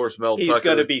 Of course, Mel Tucker. He's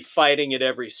going to be fighting it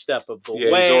every step of the way.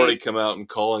 Yeah, he's already come out and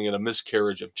calling it a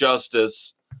miscarriage of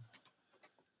justice.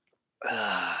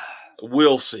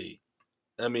 We'll see.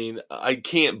 I mean, I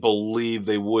can't believe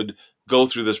they would go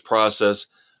through this process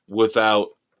without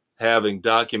having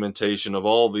documentation of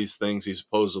all these things he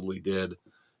supposedly did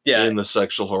in the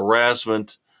sexual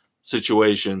harassment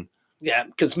situation. Yeah,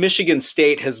 because Michigan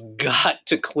State has got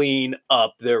to clean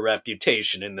up their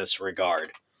reputation in this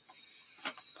regard.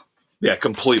 Yeah,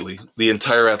 completely. The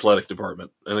entire athletic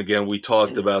department. And again, we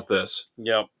talked about this.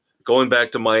 Yep. Going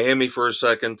back to Miami for a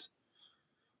second,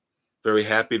 very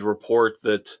happy to report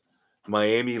that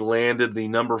Miami landed the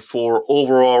number 4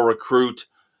 overall recruit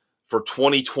for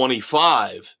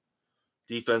 2025.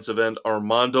 Defensive end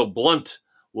Armando Blunt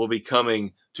will be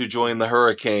coming to join the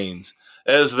Hurricanes.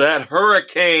 As that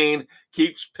Hurricane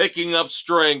keeps picking up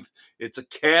strength, it's a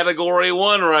Category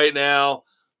 1 right now.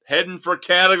 Heading for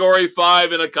Category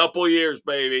 5 in a couple years,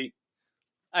 baby.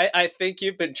 I think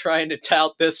you've been trying to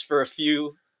tout this for a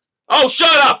few... Oh,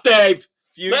 shut up, Dave!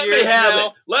 Let me have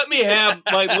it. Let me have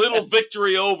my little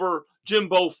victory over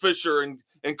Jimbo Fisher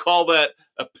and call that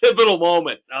a pivotal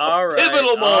moment.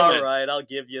 Pivotal moment. All right, I'll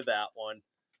give you that one.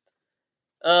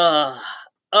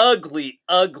 Ugly,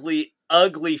 ugly,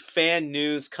 ugly fan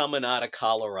news coming out of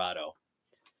Colorado.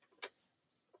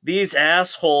 These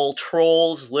asshole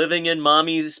trolls living in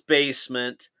mommy's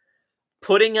basement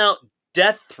putting out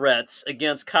death threats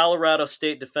against Colorado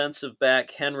State defensive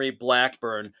back Henry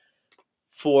Blackburn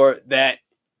for that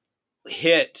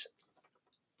hit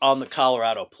on the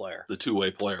Colorado player. The two-way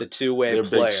player. Their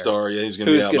big star. Yeah, he's going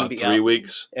to be out about 3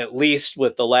 weeks. At least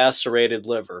with the lacerated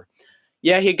liver.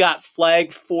 Yeah, he got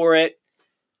flagged for it.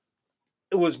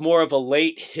 It was more of a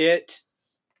late hit.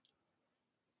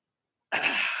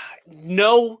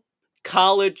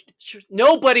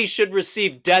 Nobody should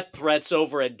receive death threats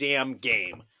over a damn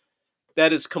game.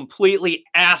 That is completely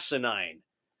asinine.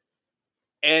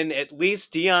 And at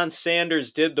least Deion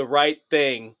Sanders did the right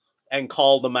thing and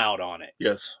called them out on it.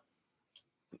 Yes.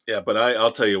 Yeah, but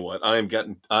I'll tell you what, I am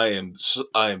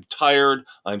tired.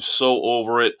 I'm so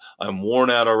over it. I'm worn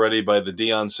out already by the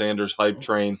Deion Sanders hype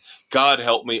train. God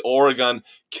help me, Oregon,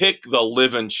 kick the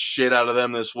living shit out of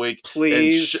them this week.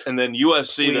 Please. And then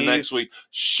USC the next week,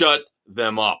 shut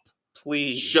them up.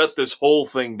 Please. Shut this whole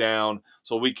thing down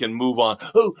so we can move on.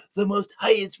 Oh, the most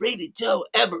highest rated show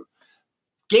ever.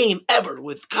 Game ever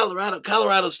with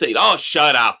Colorado State. Oh,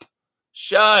 shut up.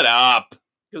 Shut up.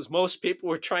 Because most people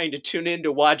were trying to tune in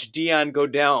to watch Deion go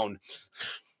down.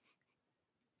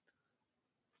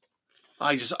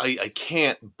 I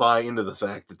can't buy into the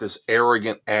fact that this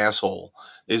arrogant asshole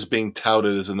is being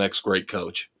touted as the next great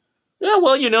coach. Yeah,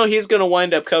 well, he's going to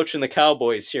wind up coaching the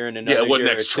Cowboys here in another year. Yeah, what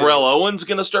next? Terrell Owens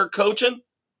going to start coaching?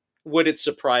 Would it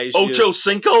surprise you? Ocho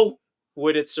Cinco?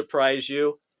 Would it surprise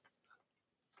you?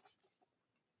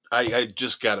 I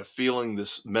just got a feeling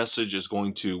this message is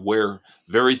going to wear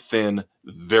very thin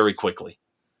very quickly.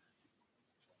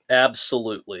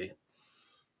 Absolutely.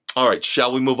 All right,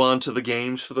 shall we move on to the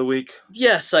games for the week?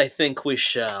 Yes, I think we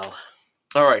shall.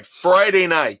 All right, Friday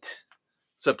night,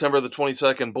 September the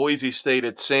 22nd, Boise State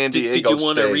at San Diego State. Did you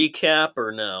want to recap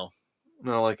or no?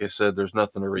 No, like I said, there's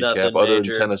nothing to recap other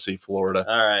than Tennessee, Florida.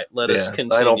 All right, let us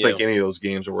continue. I don't think any of those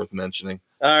games are worth mentioning.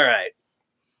 All right.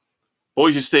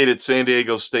 Boise State at San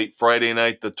Diego State, Friday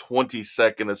night, the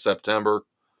 22nd of September.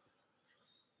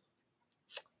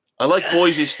 I like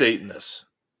Boise State in this.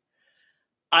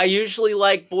 I usually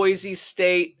like Boise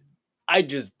State. I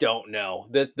just don't know.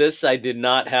 This I did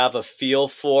not have a feel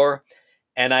for,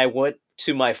 and I went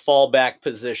to my fallback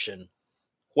position.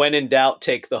 When in doubt,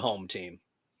 take the home team.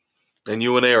 And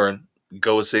you and Aaron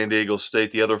go with San Diego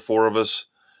State. The other four of us,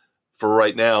 for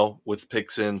right now, with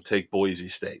picks in, take Boise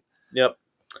State. Yep.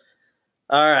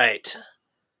 All right.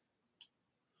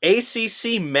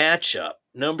 ACC matchup.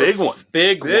 Big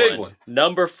one.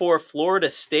 Number 4, Florida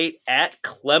State at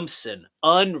Clemson.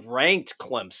 Unranked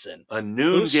Clemson. A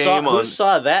noon game. Who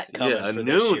saw that coming? Yeah,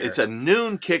 noon. It's a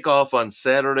noon kickoff on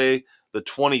Saturday, the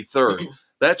 23rd.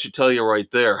 That should tell you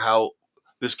right there how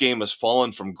this game has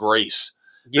fallen from grace.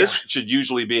 Yeah. This should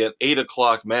usually be an 8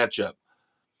 o'clock matchup.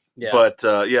 Yeah. But,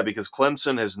 because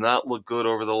Clemson has not looked good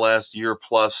over the last year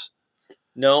plus.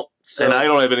 No. And I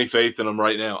don't have any faith in them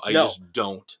right now. I just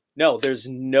don't. No, there's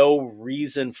no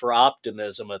reason for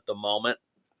optimism at the moment.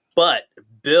 But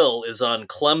Bill is on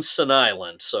Clemson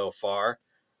Island so far.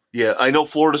 Yeah, I know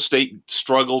Florida State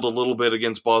struggled a little bit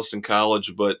against Boston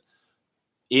College, but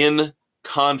in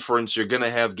conference, you're going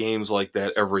to have games like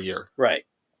that every year. Right.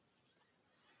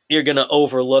 You're going to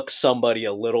overlook somebody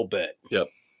a little bit. Yep.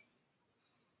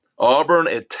 Auburn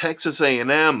at Texas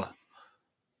A&M.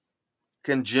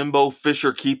 Can Jimbo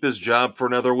Fisher keep his job for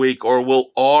another week, or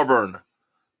will Auburn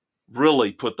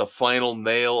really put the final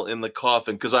nail in the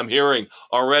coffin? Because I'm hearing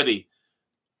already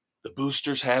the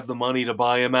boosters have the money to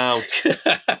buy him out.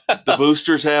 The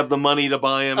boosters have the money to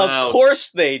buy him out. Of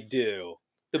course they do.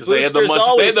 Because they had the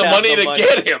money to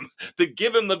get him, to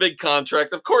give him the big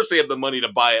contract. Of course they have the money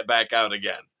to buy it back out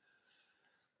again.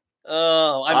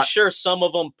 Oh, I'm sure some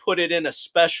of them put it in a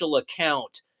special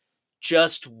account,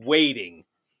 just waiting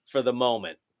for the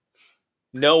moment,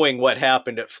 knowing what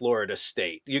happened at Florida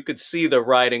State. You could see the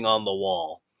writing on the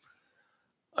wall.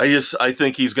 I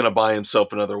think he's going to buy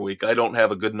himself another week. I don't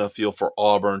have a good enough feel for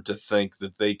Auburn to think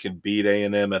that they can beat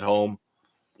A&M at home.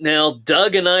 Now,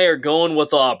 Doug and I are going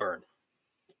with Auburn.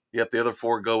 Yep, the other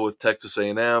four go with Texas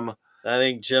A&M. I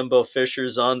think Jimbo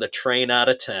Fisher's on the train out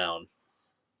of town.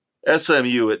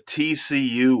 SMU at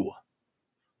TCU.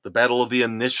 The battle of the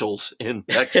initials in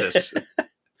Texas.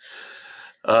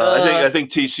 I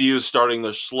think TCU is starting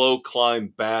their slow climb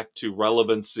back to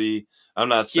relevancy. I'm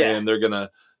not saying they're going to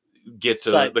get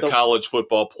to the college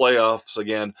football playoffs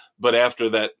again, but after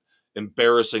that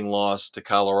embarrassing loss to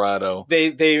Colorado,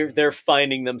 they're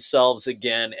finding themselves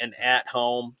again, and at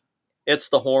home, it's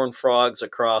the Horned Frogs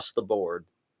across the board.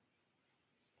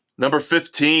 Number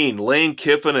 15, Lane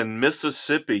Kiffin and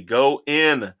Mississippi go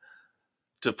in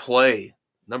to play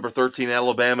number 13,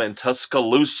 Alabama in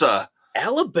Tuscaloosa.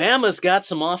 Alabama's got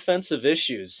some offensive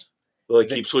issues. Well, they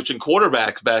keep switching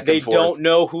quarterbacks back and forth. They don't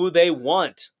know who they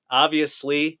want.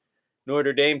 Obviously,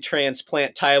 Notre Dame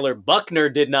transplant Tyler Buckner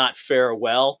did not fare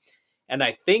well. And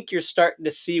I think you're starting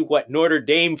to see what Notre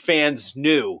Dame fans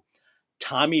knew.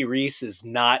 Tommy Rees is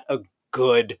not a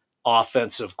good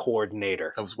offensive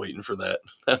coordinator. I was waiting for that.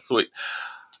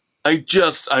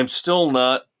 I'm still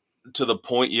not to the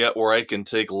point yet where I can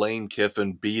take Lane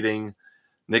Kiffin beating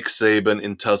Nick Saban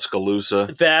in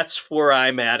Tuscaloosa. That's where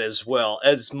I'm at as well.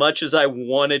 As much as I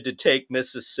wanted to take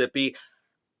Mississippi,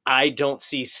 I don't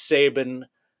see Saban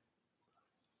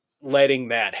letting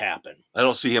that happen. I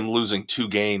don't see him losing 2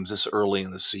 games this early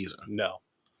in the season. No.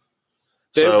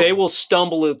 They will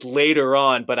stumble it later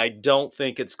on, but I don't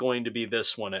think it's going to be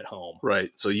this one at home. Right.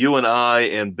 So you and I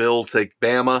and Bill take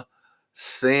Bama.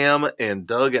 Sam and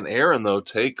Doug and Aaron, though,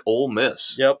 take Ole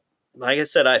Miss. Yep. Like I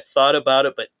said, I thought about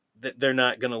it, but they're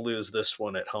not going to lose this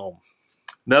one at home.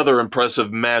 Another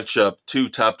impressive matchup. 2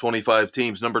 top 25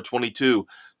 teams. Number 22,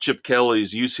 Chip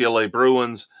Kelly's UCLA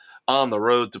Bruins on the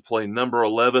road to play number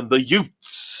 11, the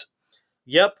Utes.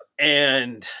 Yep.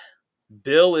 And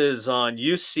Bill is on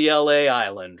UCLA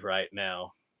Island right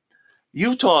now.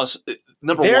 Utah's,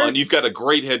 number one, you've got a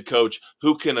great head coach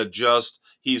who can adjust.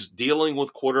 He's dealing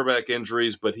with quarterback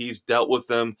injuries, but he's dealt with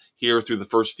them here through the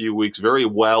first few weeks very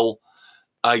well.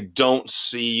 I don't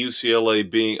see UCLA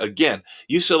being, again,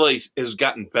 UCLA has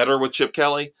gotten better with Chip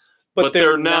Kelly, but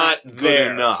they're not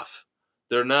good enough.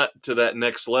 They're not to that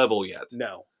next level yet.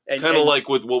 No. Kind of like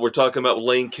with what we're talking about with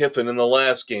Lane Kiffin in the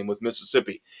last game with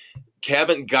Mississippi.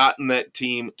 Haven't gotten that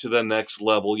team to the next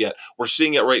level yet. We're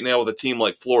seeing it right now with a team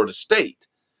like Florida State.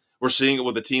 We're seeing it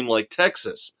with a team like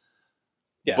Texas.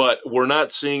 Yeah. But we're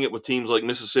not seeing it with teams like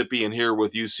Mississippi and here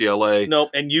with UCLA.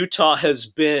 Nope, and Utah has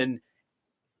been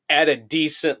at a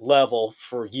decent level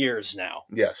for years now.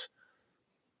 Yes.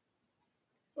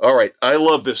 All right, I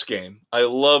love this game.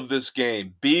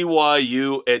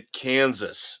 BYU at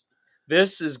Kansas.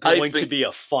 This is going to be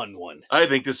a fun one. I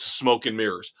think this is smoke and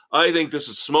mirrors. I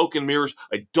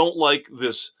don't like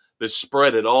this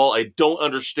spread at all. I don't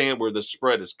understand where the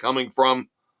spread is coming from.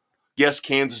 Yes,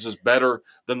 Kansas is better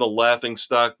than the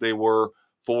laughingstock they were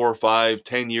 4, 5,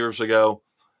 10 years ago.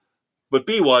 But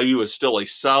BYU is still a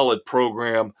solid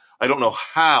program. I don't know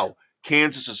how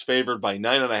Kansas is favored by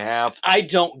 9.5. I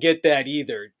don't get that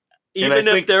either. Even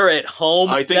if they're at home,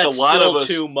 I think that's still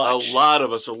too much. A lot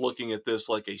of us are looking at this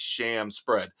like a sham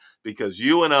spread because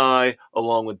you and I,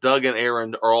 along with Doug and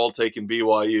Aaron, are all taking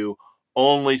BYU.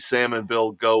 Only Sam and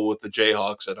Bill go with the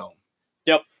Jayhawks at home.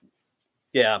 Yep.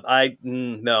 Yeah,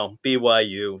 no,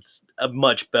 BYU. It's a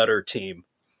much better team.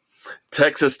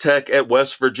 Texas Tech at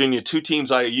West Virginia, 2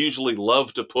 teams I usually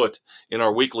love to put in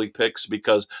our weekly picks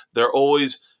because they're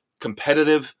always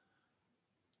competitive,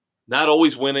 not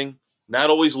always winning. Not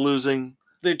always losing.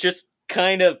 They're just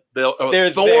kind of they're a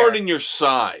thorn in your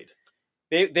side.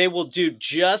 They will do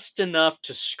just enough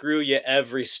to screw you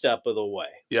every step of the way.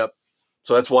 Yep.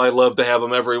 So that's why I love to have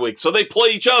them every week. So they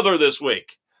play each other this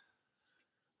week.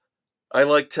 I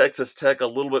like Texas Tech a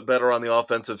little bit better on the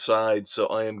offensive side, so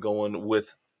I am going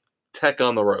with Tech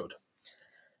on the road.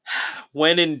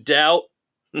 When in doubt,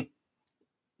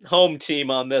 home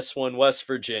team on this one, West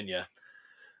Virginia.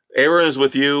 Aaron is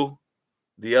with you.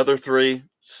 The other three,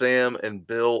 Sam and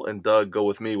Bill and Doug, go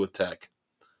with me with Tech.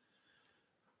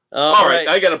 All right,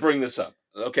 I got to bring this up.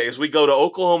 Okay, as we go to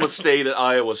Oklahoma State and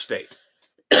Iowa State.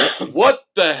 What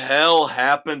the hell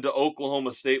happened to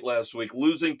Oklahoma State last week,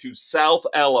 losing to South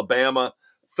Alabama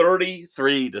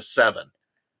 33-7?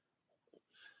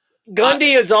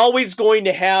 Gundy is always going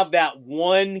to have that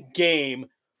one game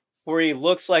where he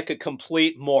looks like a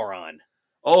complete moron.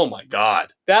 Oh, my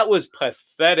God. That was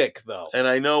pathetic, though. And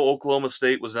I know Oklahoma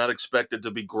State was not expected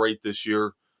to be great this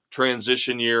year.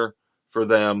 Transition year for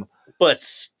them. But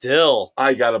still.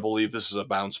 I got to believe this is a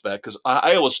bounce back because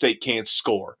Iowa State can't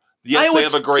score. Yes, Iowa they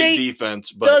have a great State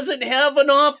defense, but doesn't have an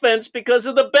offense because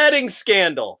of the betting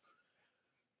scandal.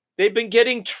 They've been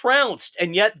getting trounced,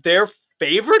 and yet they're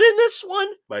favored in this one?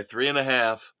 by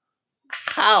 3.5.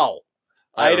 How?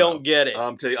 I don't get it.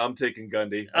 I'm taking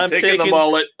Gundy. I'm taking the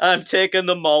mullet. I'm taking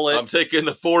the mullet. I'm taking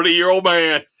the 40-year-old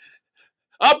man.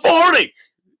 I'm 40.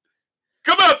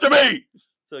 Come after me.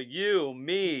 So you,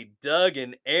 me, Doug,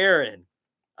 and Aaron.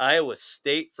 Iowa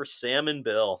State for Sam and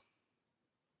Bill.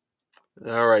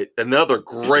 All right. Another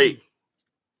great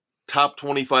top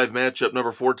 25 matchup.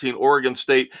 Number 14, Oregon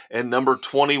State, and number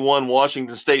 21,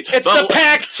 Washington State. It's the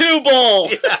Pac-2 Bowl.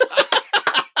 Yeah.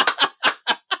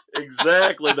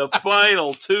 Exactly. The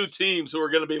final two teams who are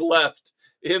going to be left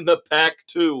in the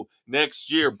Pac-2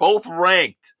 next year. Both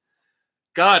ranked.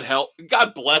 God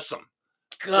bless them.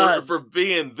 For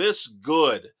being this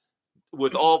good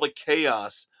with all the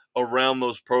chaos around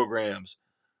those programs.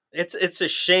 It's a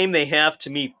shame they have to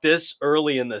meet this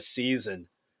early in the season.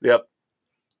 Yep.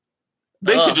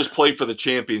 They should just play for the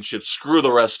championship. Screw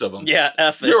the rest of them. Yeah,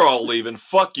 F it. You're all leaving.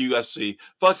 Fuck USC.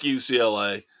 Fuck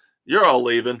UCLA. You're all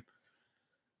leaving.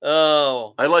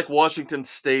 Oh. I like Washington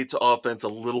State's offense a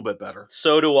little bit better.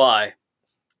 So do I.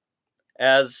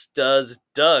 As does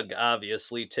Doug,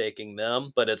 obviously taking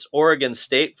them. But it's Oregon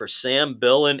State for Sam,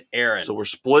 Bill, and Aaron. So we're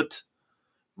split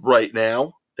right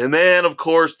now. And then, of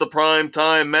course, the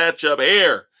primetime matchup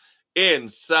here in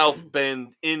South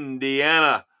Bend,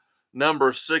 Indiana.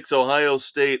 Number 6, Ohio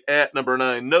State at number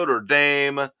 9, Notre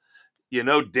Dame. You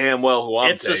know damn well who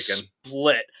I'm taking. It's a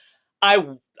split.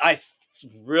 I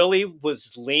really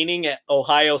was leaning at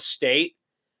Ohio State,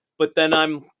 but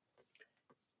then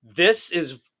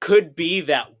could be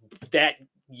that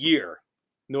year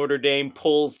Notre Dame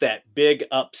pulls that big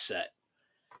upset.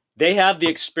 They have the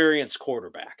experienced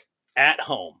quarterback at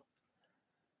home.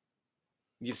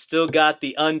 You've still got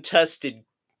the untested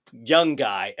young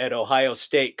guy at Ohio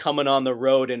State coming on the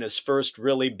road in his first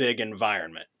really big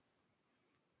environment.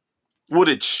 Would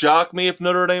it shock me if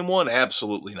Notre Dame won?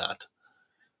 Absolutely not.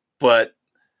 But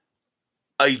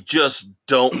I just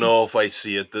don't know if I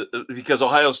see it. Because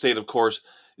Ohio State, of course,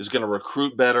 is going to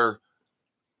recruit better.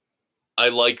 I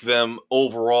like them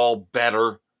overall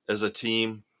better as a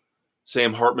team.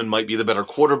 Sam Hartman might be the better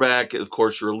quarterback. Of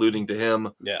course, you're alluding to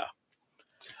him. Yeah.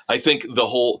 I think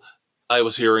I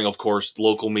was hearing, of course,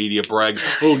 local media brag,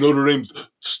 Notre Dame's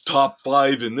top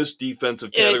 5 in this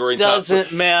defensive category. It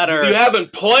doesn't matter. You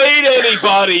haven't played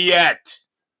anybody yet.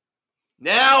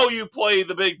 Now you play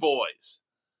the big boys.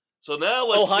 So now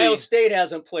let's see. Ohio State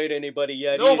hasn't played anybody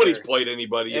yet. Nobody's either. played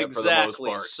anybody yet for the most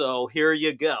part. So here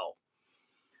you go.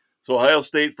 So Ohio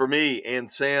State for me and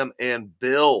Sam and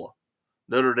Bill.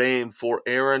 Notre Dame for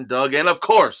Aaron, Doug, and of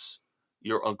course,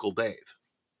 your Uncle Dave.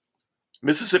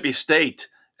 Mississippi State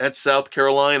at South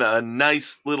Carolina, a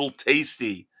nice little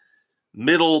tasty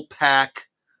middle pack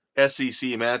SEC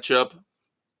matchup.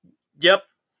 Yep.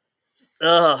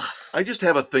 I just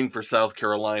have a thing for South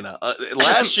Carolina.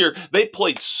 Last year, they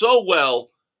played so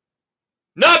well.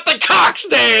 Not the Cox,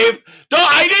 Dave!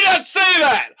 I did not say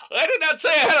that! I did not say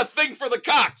I had a thing for the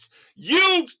Cox.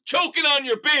 You choking on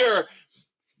your beer,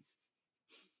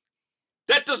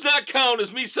 that does not count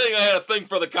as me saying I had a thing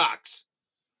for the Cox.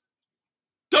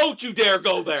 Don't you dare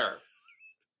go there.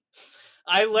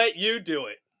 I let you do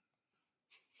it.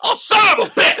 Oh, son of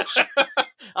a bitch!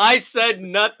 I said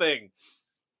nothing.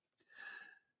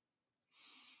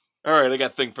 All right, I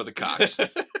got a thing for the Cox.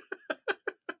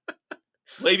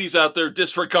 Ladies out there,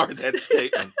 disregard that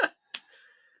statement.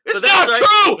 It's not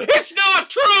true! It's not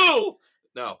true!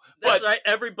 No. That's right.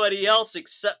 Everybody else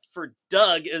except for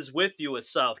Doug is with you with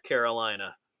South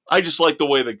Carolina. I just like the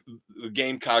way the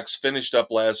Gamecocks finished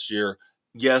up last year.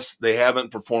 Yes, they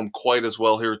haven't performed quite as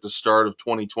well here at the start of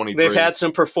 2023. They've had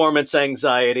some performance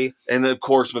anxiety. And, of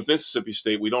course, with Mississippi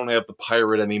State, we don't have the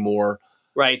Pirate anymore.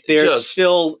 Right. They're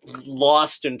still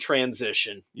lost in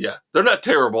transition. Yeah. They're not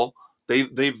terrible.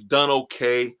 They've done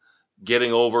okay.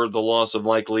 getting over the loss of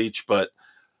Mike Leach. But,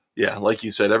 yeah, like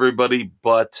you said, everybody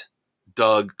but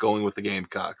Doug going with the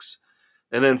Gamecocks.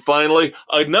 And then finally,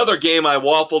 another game I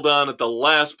waffled on at the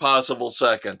last possible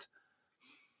second.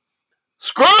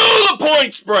 Screw the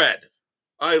point spread.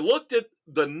 I looked at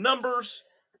the numbers.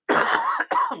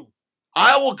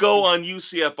 I will go on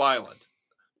UCF Island.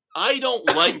 I don't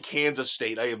like Kansas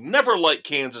State. I have never liked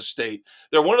Kansas State.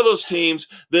 They're one of those teams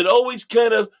that always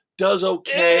kind of does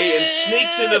okay and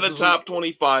sneaks into the top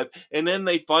 25, and then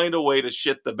they find a way to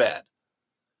shit the bed.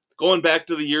 Going back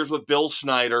to the years with Bill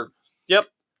Snyder. Yep.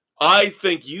 I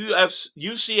think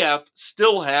UCF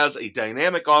still has a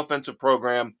dynamic offensive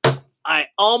program. I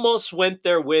almost went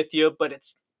there with you, but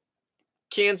it's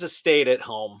Kansas State at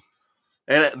home.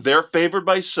 And they're favored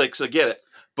by 6. I get it.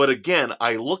 But again,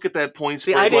 I look at that point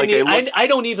spread. I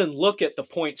don't even look at the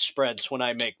point spreads when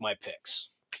I make my picks.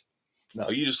 No,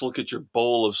 you just look at your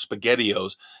bowl of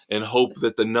SpaghettiOs and hope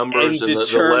that the numbers and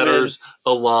the letters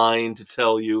align to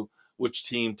tell you which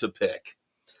team to pick.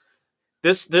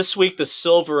 This week, the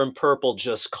silver and purple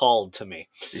just called to me.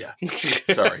 Yeah,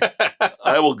 sorry.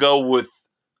 I will go with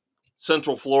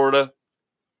Central Florida,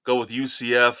 go with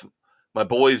UCF. My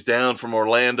boys down from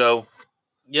Orlando.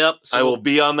 Yep. So I will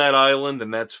be on that island,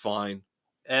 and that's fine.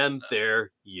 And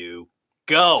there you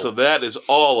go. So that is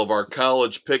all of our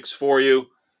college picks for you.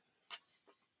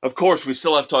 Of course, we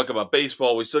still have to talk about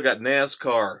baseball. We still got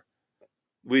NASCAR.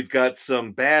 We've got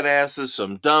some badasses,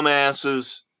 some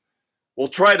dumbasses. We'll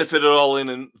try to fit it all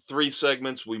in 3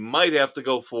 segments. We might have to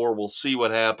go 4. We'll see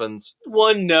what happens.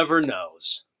 One never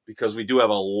knows. Because we do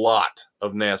have a lot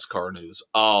of NASCAR news,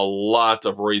 a lot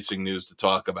of racing news to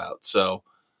talk about. So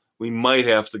we might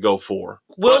have to go 4.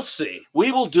 We'll see.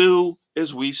 We will do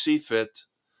as we see fit.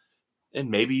 And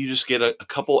maybe you just get a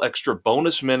couple extra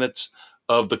bonus minutes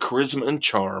of the charisma and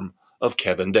charm of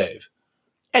Kev Dave.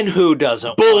 And who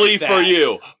doesn't? Bully for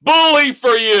you. Bully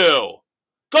for you.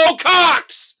 Go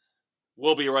Cox!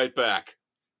 We'll be right back.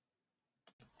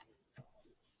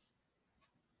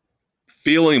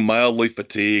 Feeling mildly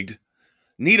fatigued?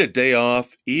 Need a day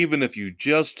off even if you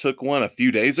just took one a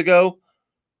few days ago?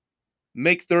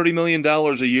 Make $30 million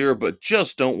a year but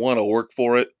just don't want to work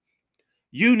for it?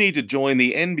 You need to join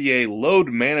the NBA Load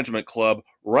Management Club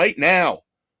right now.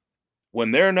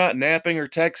 When they're not napping or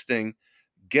texting,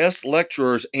 guest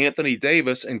lecturers Anthony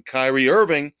Davis and Kyrie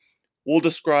Irving will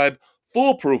describe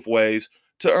foolproof ways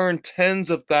to earn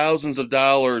tens of thousands of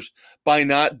dollars by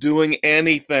not doing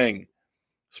anything.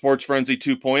 Sports Frenzy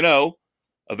 2.0,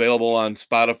 available on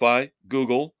Spotify,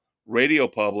 Google, Radio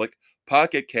Public,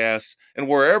 Pocket Casts, and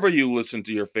wherever you listen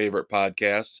to your favorite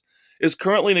podcasts, is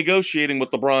currently negotiating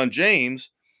with LeBron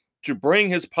James to bring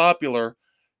his popular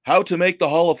How to Make the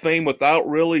Hall of Fame Without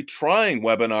Really Trying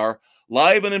webinar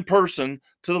live and in person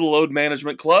to the Load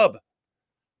Management Club.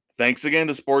 Thanks again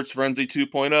to Sports Frenzy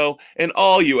 2.0 and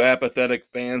all you apathetic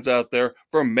fans out there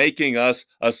for making us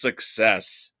a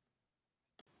success.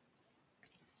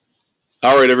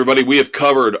 All right, everybody, we have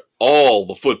covered all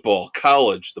the football,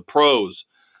 college, the pros.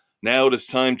 Now it is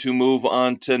time to move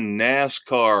on to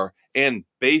NASCAR and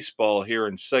baseball here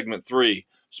in segment 3.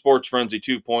 Sports Frenzy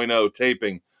 2.0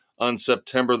 taping on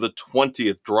September the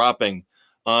 20th, dropping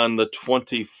on the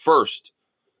 21st.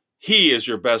 He is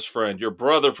your best friend, your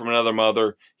brother from another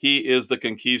mother. He is the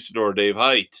conquistador, Dave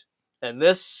Height. And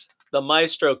this, the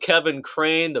maestro, Kevin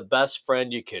Crane, the best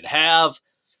friend you could have.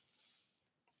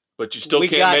 But you still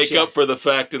can't make up for the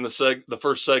fact in the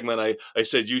first segment I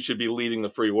said you should be leading the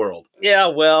free world. Yeah,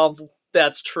 well,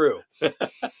 that's true.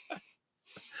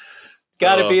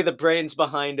 Got to be the brains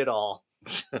behind it all.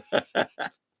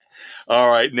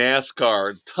 All right,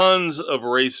 NASCAR. Tons of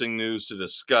racing news to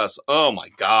discuss. Oh, my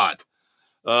God.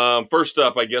 First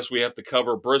up, I guess we have to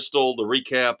cover Bristol, the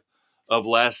recap of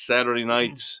last Saturday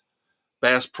night's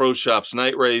Bass Pro Shops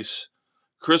night race.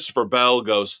 Christopher Bell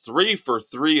goes 3 for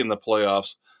 3 in the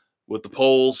playoffs with the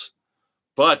poles,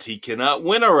 but he cannot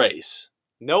win a race.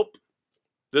 Nope.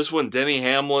 This one, Denny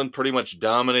Hamlin pretty much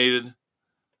dominated.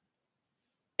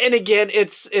 And again,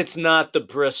 it's not the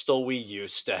Bristol we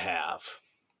used to have.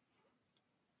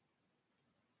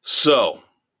 So,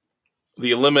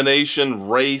 the elimination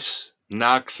race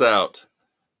knocks out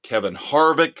Kevin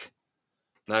Harvick,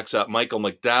 knocks out Michael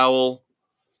McDowell,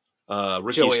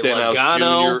 Ricky Joey Stenhouse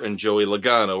Logano. Jr., and Joey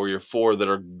Logano are your 4 that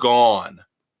are gone.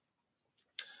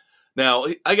 Now,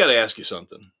 I got to ask you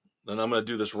something, and I'm going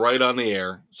to do this right on the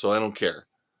air, so I don't care.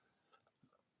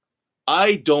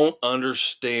 I don't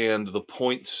understand the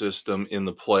point system in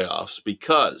the playoffs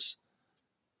because,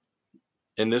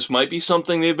 and this might be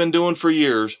something they've been doing for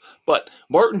years, but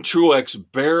Martin Truex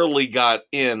barely got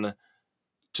in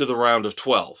to the round of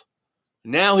 12.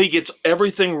 Now he gets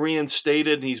everything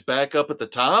reinstated and he's back up at the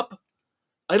top?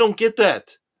 I don't get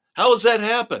that. How does that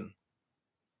happen?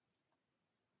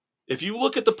 If you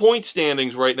look at the point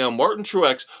standings right now, Martin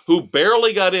Truex, who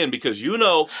barely got in because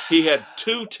he had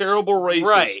 2 terrible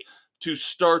races to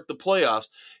start the playoffs,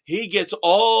 he gets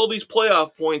all these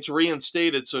playoff points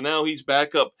reinstated, so now he's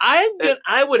back up.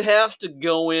 I would have to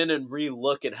go in and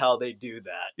relook at how they do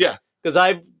that. Yeah. Because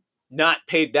I've not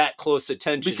paid that close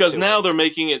attention because to now it. they're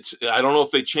making it, I don't know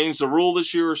if they changed the rule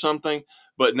this year or something,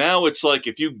 but now it's like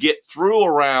if you get through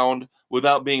a round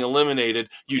without being eliminated,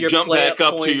 you jump back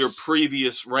up to your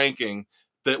previous ranking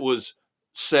that was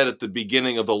set at the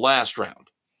beginning of the last round.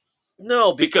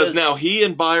 No, because now he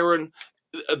and Byron,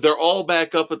 they're all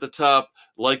back up at the top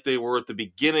like they were at the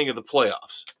beginning of the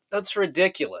playoffs. That's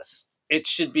ridiculous. It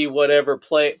should be whatever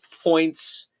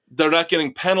points. They're not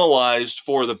getting penalized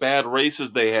for the bad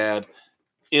races they had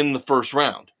in the first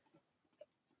round.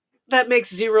 That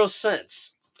makes zero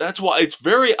sense. That's why it's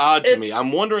very odd to me.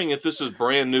 I'm wondering if this is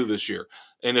brand new this year.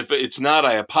 And if it's not,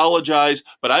 I apologize,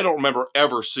 but I don't remember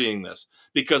ever seeing this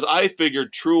because I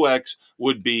figured Truex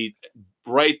would be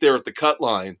right there at the cut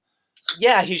line.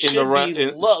 Yeah, he should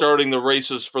be starting the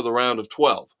races for the round of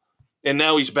 12. And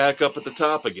now he's back up at the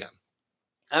top again.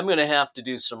 I'm going to have to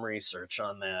do some research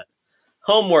on that.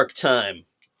 Homework time.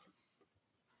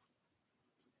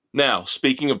 Now,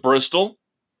 speaking of Bristol,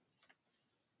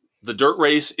 the dirt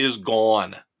race is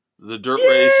gone. The dirt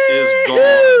race is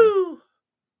gone.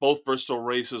 Both Bristol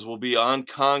races will be on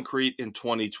concrete in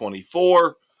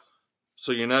 2024.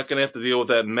 So you're not going to have to deal with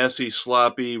that messy,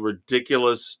 sloppy,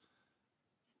 ridiculous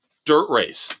dirt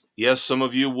race. Yes, some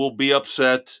of you will be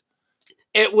upset.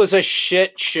 It was a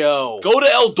shit show. Go to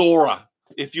Eldora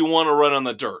if you want to run on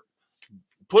the dirt.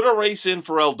 Put a race in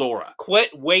for Eldora.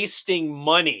 Quit wasting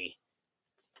money.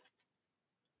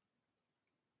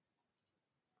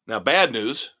 Now, bad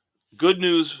news. Good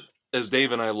news, as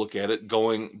Dave and I look at it,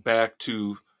 going back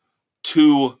to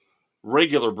 2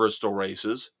 regular Bristol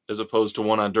races as opposed to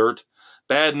 1 on dirt.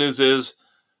 Bad news is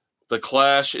the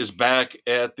Clash is back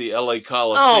at the LA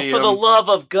Coliseum. Oh, for the love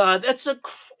of God.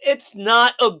 It's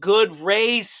not a good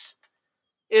race.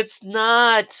 It's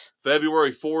not.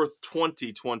 February 4th,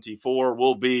 2024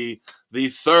 will be the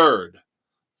 3rd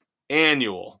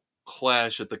annual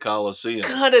Clash at the Coliseum.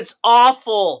 God, it's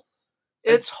awful.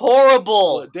 It's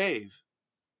horrible. Well, Dave,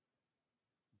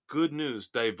 good news,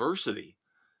 diversity.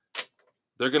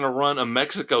 They're going to run a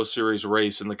Mexico Series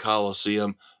race in the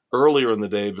Coliseum earlier in the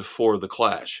day before the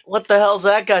Clash. What the hell's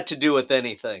that got to do with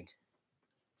anything?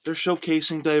 They're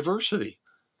showcasing diversity.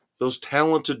 Those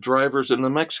talented drivers in the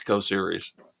Mexico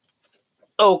Series.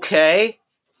 Okay.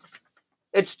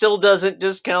 It still doesn't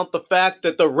discount the fact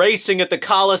that the racing at the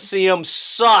Coliseum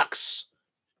sucks.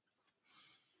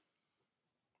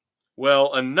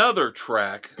 Well, another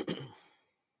track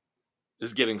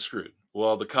is getting screwed.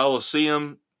 While the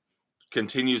Coliseum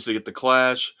continues to get the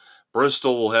Clash,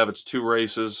 Bristol will have its 2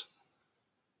 races.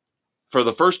 For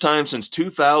the first time since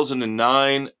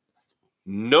 2009,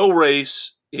 no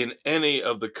race in any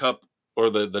of the Cup or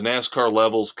the NASCAR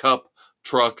levels, Cup,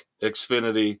 Truck,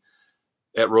 Xfinity,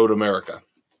 at Road America.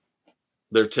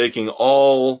 They're taking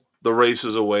all the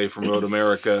races away from Road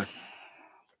America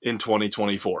in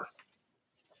 2024.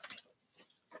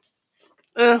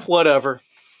 Whatever.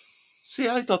 See,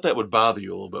 I thought that would bother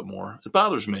you a little bit more. It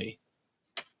bothers me.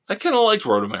 I kind of liked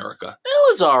Road America.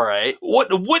 It was all right.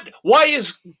 Why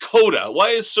is COTA, why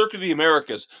is Circuit of the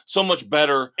Americas so much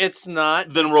better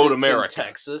than Road America? In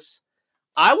Texas.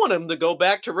 I want them to go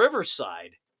back to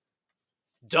Riverside.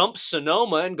 Dump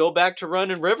Sonoma and go back to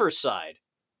running Riverside.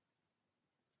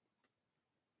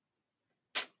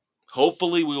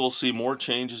 Hopefully we will see more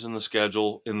changes in the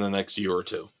schedule in the next year or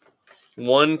 2.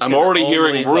 I'm already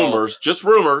hearing rumors, just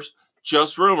rumors,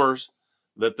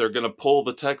 that they're going to pull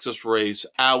the Texas race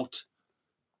out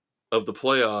of the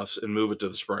playoffs and move it to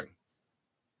the spring.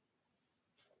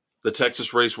 The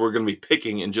Texas race we're going to be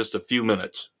picking in just a few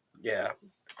minutes. Yeah.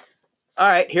 All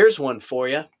right, here's one for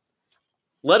you.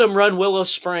 Let them run Willow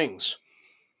Springs.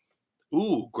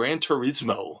 Ooh, Gran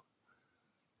Turismo.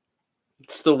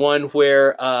 It's the one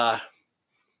where, I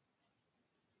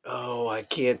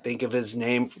can't think of his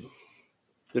name.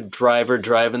 The driver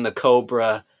driving the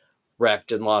Cobra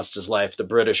wrecked and lost his life. The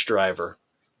British driver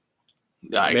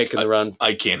making the run.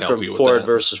 I can't help you with Ford that.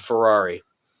 versus Ferrari.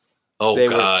 Oh, they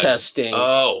God. were testing.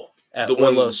 At the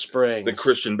Willow Springs. The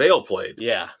Christian Bale played.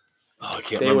 Yeah. Oh, I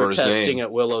can't remember his name. They were testing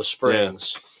at Willow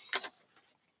Springs.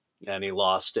 Yeah. And he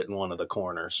lost it in one of the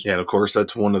corners. Yeah, and of course,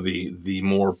 that's one of the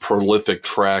more prolific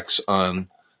tracks on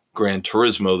Gran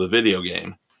Turismo, the video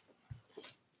game.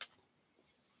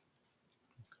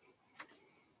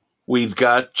 We've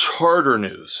got charter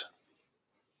news,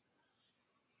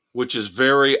 which is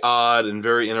very odd and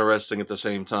very interesting at the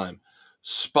same time.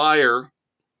 Spire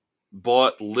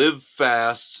bought Live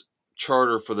Fast's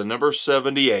charter for the number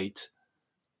 78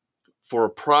 for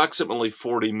approximately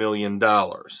 $40 million.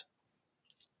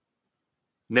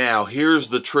 Now, here's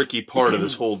the tricky part of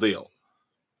this whole deal.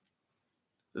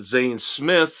 Zane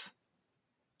Smith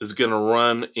is going to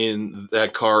run in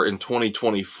that car in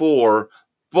 2024,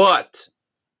 but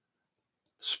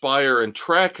Spire and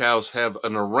Trackhouse have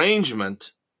an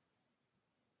arrangement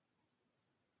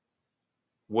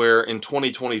where in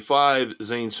 2025,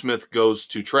 Zane Smith goes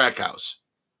to Trackhouse.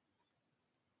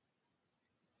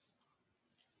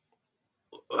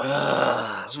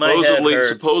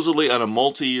 Supposedly on a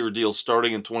multi-year deal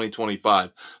starting in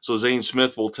 2025. So Zane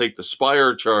Smith will take the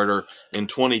Spire charter in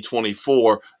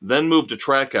 2024, then move to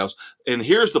Trackhouse. And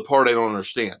here's the part I don't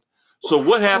understand. So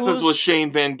what happens with Shane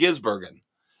Van Gisbergen?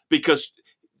 Because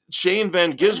Shane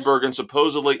Van Gisbergen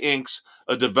supposedly inks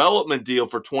a development deal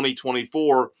for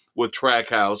 2024 with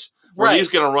Trackhouse, where he's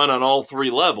going to run on all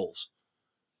three levels.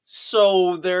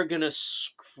 So they're going to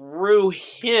screw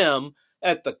him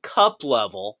at the Cup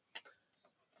level.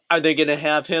 Are they going to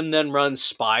have him then run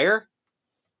Spire?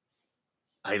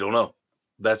 I don't know.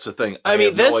 That's the thing. I mean,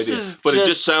 have no idea. But it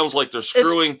just sounds like they're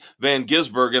screwing Van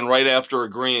Gisbergen right after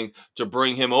agreeing to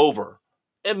bring him over.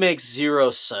 It makes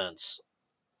zero sense.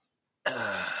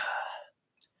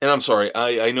 And I'm sorry,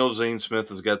 I know Zane Smith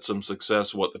has got some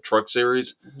success, the Truck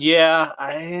Series? Yeah.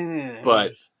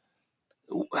 But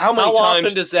how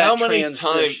often does that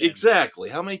transition? Exactly.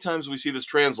 How many times do we see this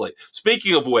translate?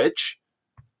 Speaking of which,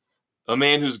 a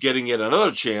man who's getting yet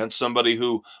another chance, somebody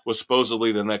who was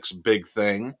supposedly the next big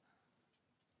thing.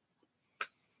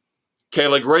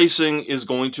 K-Leg Racing is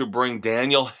going to bring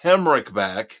Daniel Hemrick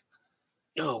back.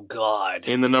 Oh, God.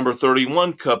 In the number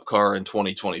 31 Cup car in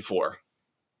 2024.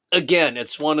 Again,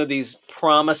 it's one of these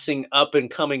promising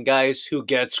up-and-coming guys who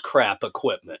gets crap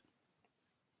equipment.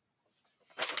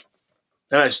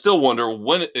 And I still wonder,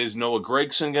 when is Noah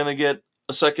Gragson going to get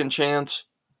a second chance?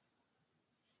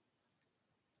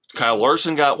 Kyle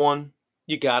Larson got one.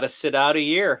 You got to sit out a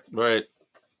year. Right.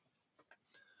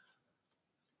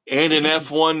 And in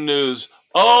F1 news,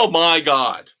 oh my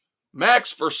God,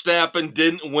 Max Verstappen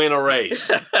didn't win a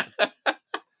race.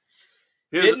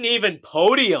 Didn't even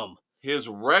podium. His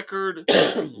record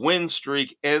win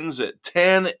streak ends at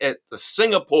 10 at the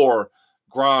Singapore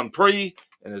Grand Prix.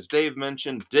 And as Dave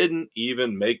mentioned, didn't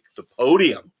even make the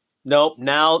podium. Nope.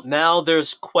 Now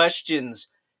there's questions.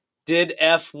 Did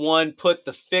F1 put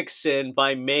the fix in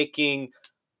by making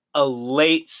a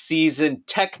late season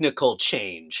technical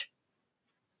change?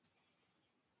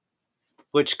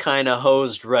 Which kind of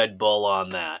hosed Red Bull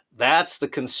on that. That's the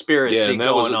conspiracy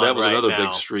going on. That was right another now.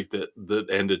 big streak that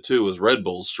ended too, was Red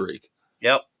Bull's streak.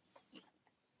 Yep.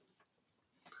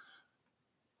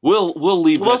 We'll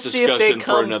leave that discussion see if they come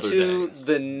for another to day.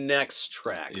 The next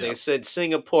track. Yep. They said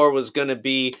Singapore was going to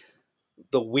be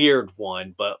the weird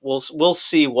one, but we'll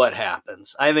see what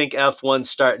happens. I think F1's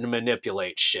starting to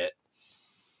manipulate shit.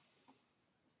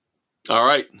 All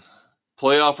right.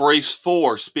 Playoff race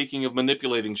 4. Speaking of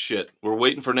manipulating shit, we're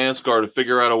waiting for NASCAR to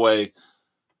figure out a way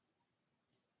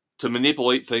to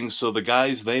manipulate things so the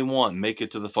guys they want make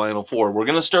it to the Final Four. We're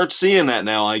going to start seeing that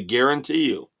now, I guarantee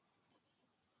you.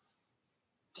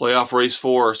 Playoff race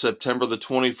 4, September the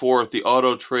 24th, the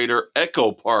Auto Trader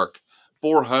Echo Park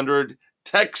 400,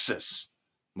 Texas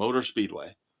Motor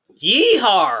Speedway.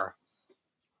 Yeehaw!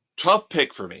 Tough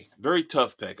pick for me. Very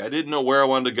tough pick. I didn't know where I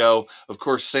wanted to go. Of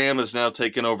course, Sam has now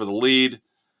taken over the lead.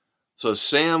 So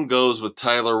Sam goes with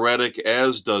Tyler Reddick,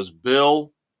 as does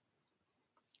Bill.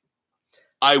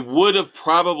 I would have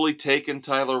probably taken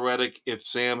Tyler Reddick if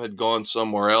Sam had gone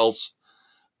somewhere else.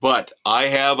 But I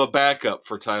have a backup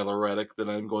for Tyler Reddick that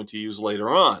I'm going to use later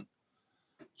on.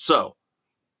 So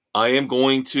I am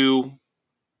going to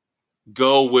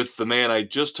go with the man I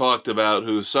just talked about,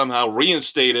 who somehow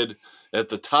reinstated at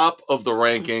the top of the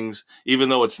rankings, even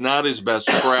though it's not his best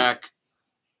track.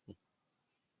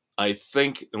 I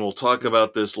think, and we'll talk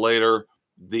about this later,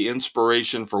 the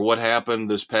inspiration for what happened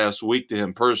this past week to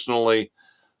him personally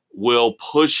will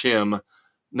push him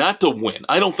not to win.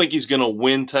 I don't think he's going to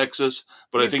win Texas,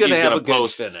 but I think he's going to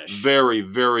post very,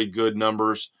 very good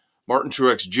numbers. Martin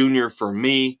Truex Jr. for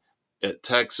me at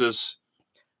Texas.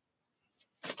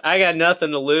 I got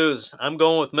nothing to lose. I'm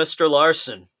going with Mr.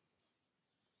 Larson.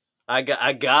 I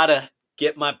gotta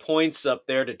get my points up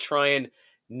there to try and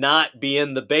not be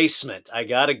in the basement. I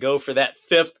gotta go for that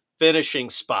 5th finishing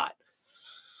spot.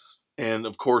 And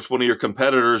of course, one of your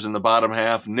competitors in the bottom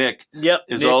half, Nick,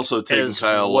 is Nick also taking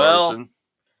Kyle Larson.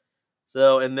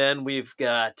 So, and then we've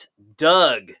got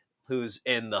Doug, who's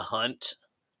in the hunt,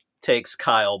 takes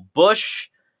Kyle Busch,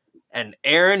 and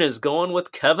Aaron is going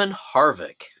with Kevin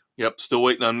Harvick. Yep, still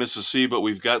waiting on Mississippi, but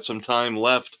we've got some time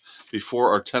left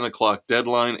before our 10 o'clock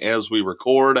deadline as we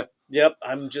record. Yep,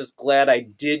 I'm just glad I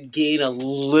did gain a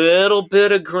little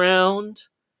bit of ground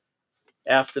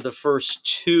after the first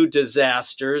two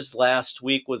disasters. Last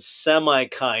week was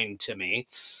semi-kind to me,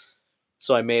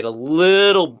 so I made a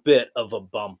little bit of a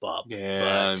bump up.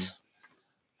 Yeah,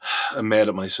 I'm mad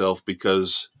at myself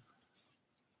because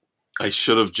I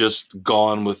should have just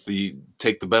gone with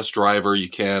take the best driver you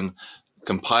can,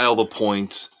 compile the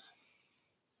points.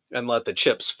 And let the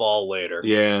chips fall later.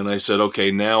 Yeah, and I said, okay,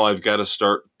 now I've got to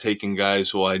start taking guys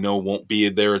who I know won't be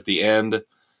there at the end.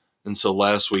 And so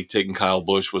last week, taking Kyle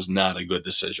Busch was not a good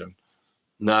decision.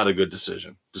 Not a good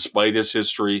decision. Despite his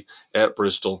history at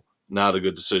Bristol, not a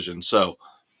good decision. So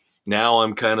now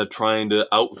I'm kind of trying to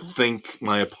outthink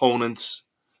my opponents,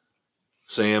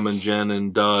 Sam and Jen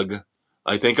and Doug.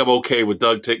 I think I'm okay with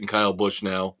Doug taking Kyle Busch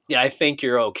now. Yeah, I think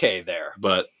you're okay there.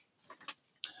 But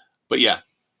yeah.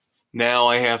 Now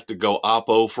I have to go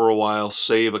oppo for a while,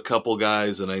 save a couple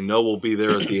guys that I know will be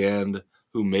there at the end,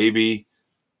 who maybe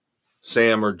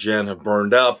Sam or Jen have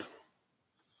burned up.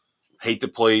 Hate to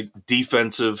play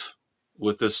defensive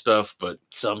with this stuff, but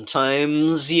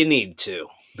sometimes you need to.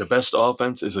 The best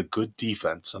offense is a good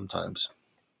defense sometimes.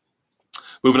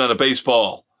 Moving on to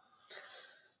baseball.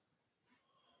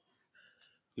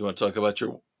 You want to talk about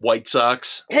your White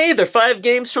Sox? Hey, they're 5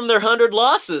 games from their 100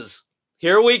 losses.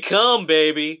 Here we come,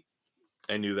 baby.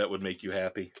 I knew that would make you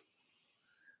happy.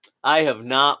 I have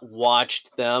not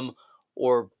watched them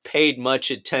or paid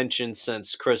much attention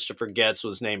since Christopher Getz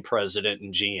was named president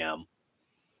and GM.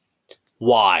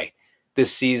 Why?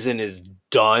 This season is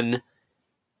done.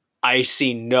 I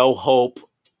see no hope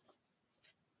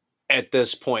at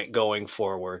this point going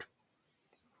forward.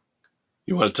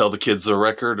 You want to tell the kids the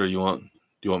record, or do you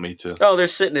want me to? Oh, they're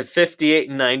sitting at 58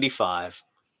 and 95.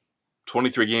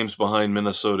 23 games behind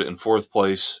Minnesota in 4th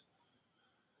place.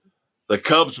 The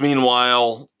Cubs,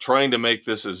 meanwhile, trying to make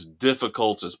this as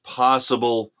difficult as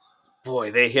possible.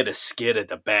 Boy, they hit a skid at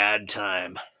the bad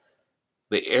time.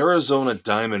 The Arizona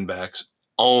Diamondbacks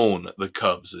own the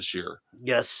Cubs this year.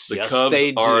 Yes, the yes, Cubs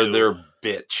they are do. their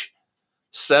bitch.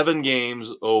 7 games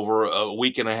over a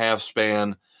week and a half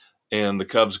span, and the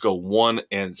Cubs go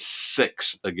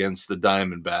 1-6 against the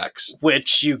Diamondbacks.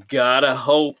 Which you gotta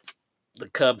hope the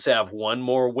Cubs have one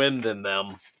more win than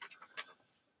them.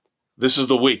 This is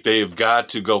the week. They have got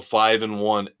to go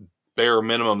 5-1, bare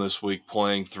minimum this week,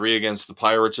 playing 3 against the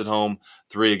Pirates at home,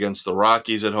 3 against the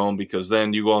Rockies at home, because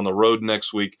then you go on the road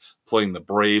next week playing the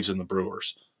Braves and the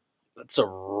Brewers. That's a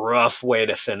rough way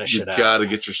to finish it out. You got to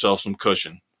get yourself some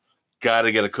cushion. Got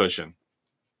to get a cushion.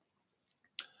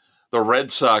 The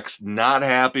Red Sox not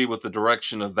happy with the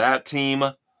direction of that team.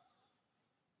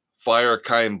 Fire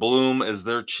Kyle Bloom as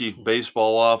their chief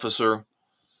baseball officer.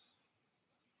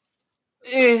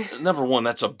 Number one,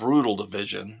 that's a brutal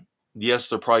division. Yes,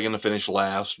 they're probably going to finish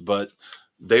last, but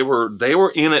they were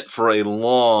in it for a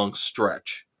long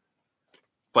stretch,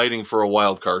 fighting for a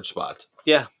wild card spot.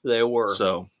 Yeah, they were.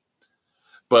 So,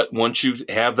 but once you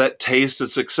have that taste of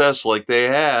success like they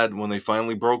had when they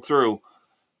finally broke through,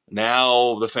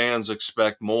 now the fans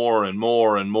expect more and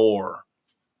more and more.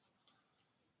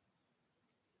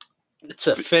 It's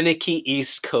a finicky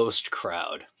East Coast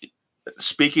crowd.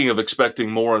 Speaking of expecting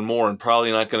more and more and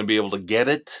probably not going to be able to get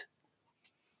it,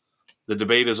 the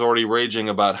debate is already raging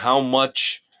about how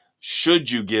much should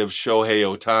you give Shohei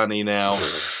Ohtani now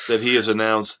that he has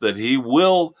announced that he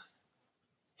will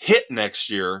hit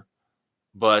next year,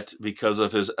 but because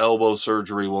of his elbow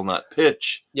surgery will not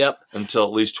pitch until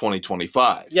at least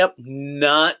 2025. Yep,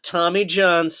 not Tommy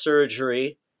John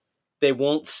surgery. They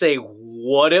won't say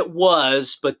what it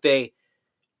was, but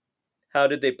how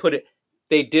did they put it?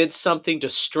 They did something to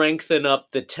strengthen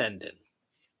up the tendon.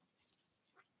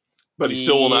 But he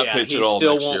still will not pitch at all next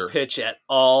year. He still won't pitch at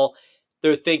all.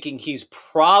 They're thinking he's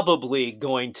probably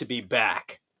going to be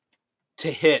back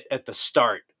to hit at the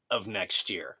start of next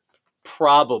year.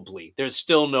 Probably. There's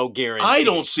still no guarantee. I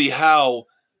don't see how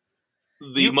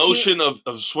the motion of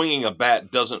swinging a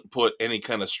bat doesn't put any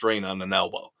kind of strain on an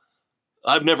elbow.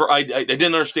 I didn't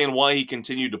understand why he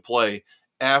continued to play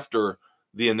after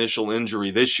the initial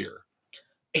injury this year.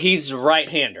 He's a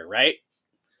right-hander, right?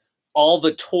 All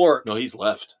the torque. No, he's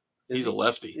left. He's a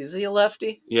lefty. Is he a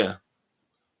lefty? Yeah.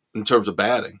 In terms of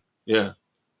batting. Yeah.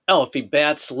 Oh, if he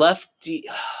bats lefty.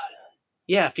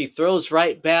 Yeah, if he throws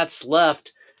right, bats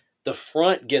left, the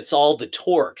front gets all the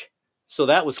torque. So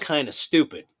that was kind of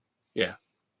stupid. Yeah.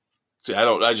 See,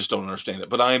 I just don't understand it.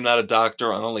 But I am not a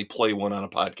doctor. I only play one on a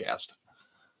podcast.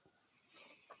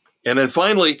 And then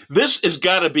finally, this has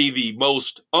got to be the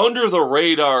most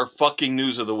under-the-radar fucking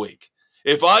news of the week.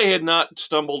 If I had not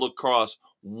stumbled across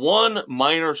one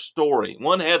minor story,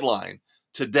 one headline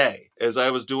today as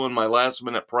I was doing my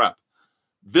last-minute prep,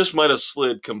 this might have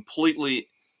slid completely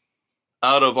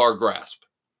out of our grasp.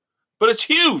 But it's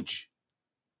huge.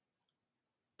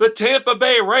 The Tampa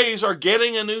Bay Rays are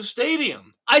getting a new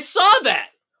stadium. I saw that.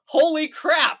 Holy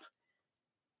crap.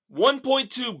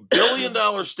 $1.2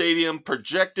 billion stadium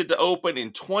projected to open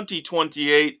in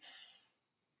 2028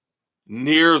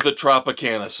 near the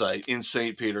Tropicana site in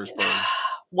St. Petersburg.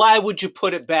 Why would you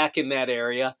put it back in that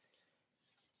area?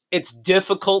 It's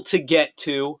difficult to get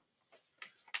to.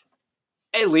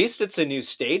 At least it's a new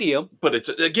stadium. But it's,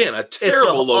 again, a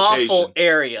terrible location. It's an awful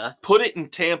area. Put it in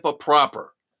Tampa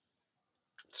proper.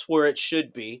 It's where it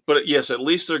should be. But yes, at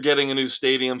least they're getting a new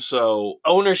stadium, so...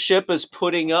 Ownership is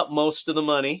putting up most of the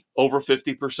money. Over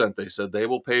 50%, they said. They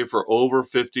will pay for over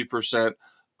 50%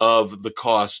 of the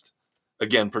cost.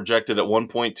 Again, projected at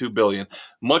 $1.2 billion.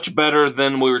 Much better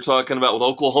than we were talking about with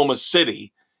Oklahoma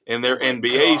City in their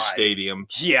NBA stadium.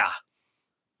 Yeah.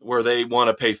 Where they want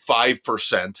to pay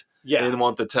 5%. Yeah. And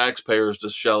want the taxpayers to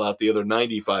shell out the other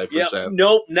 95%. Yep.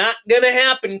 Nope, not going to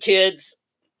happen, kids.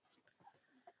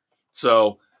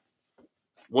 So,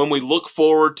 when we look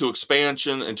forward to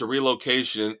expansion and to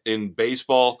relocation in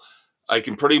baseball, I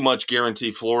can pretty much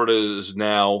guarantee Florida is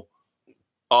now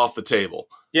off the table.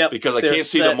 Yep, because I can't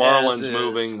see the Marlins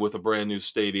moving with a brand new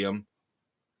stadium.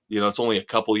 You know, it's only a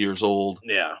couple years old.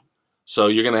 Yeah. So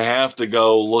you're going to have to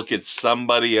go look at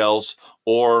somebody else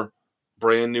or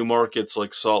brand new markets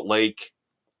like Salt Lake,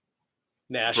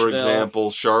 Nashville, for example,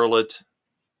 Charlotte.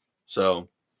 So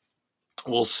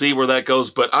we'll see where that goes,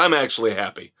 but I'm actually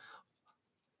happy.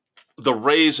 The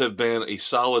Rays have been a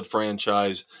solid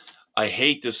franchise. I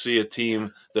hate to see a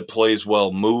team that plays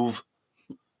well move.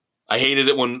 I hated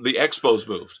it when the Expos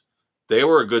moved. They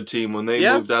were a good team when they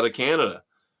moved out of Canada.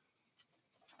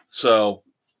 So,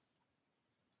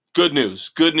 good news.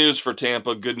 Good news for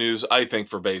Tampa. Good news, I think,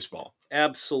 for baseball.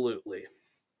 Absolutely.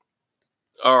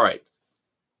 All right.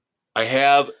 I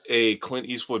have a Clint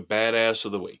Eastwood badass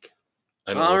of the week.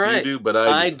 I don't know if you do, but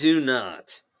I do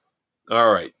not.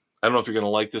 All right. I don't know if you're going to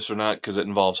like this or not because it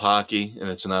involves hockey and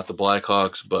it's not the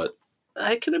Blackhawks, but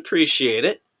I can appreciate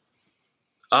it.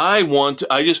 I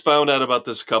just found out about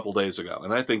this a couple days ago,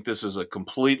 and I think this is a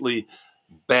completely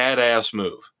badass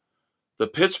move. The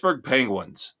Pittsburgh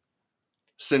Penguins,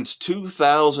 since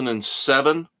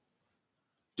 2007,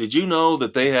 did you know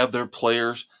that they have their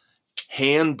players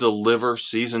hand deliver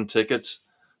season tickets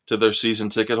to their season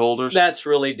ticket holders? That's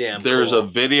really damn cool. There's a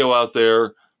video out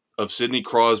there of Sidney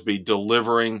Crosby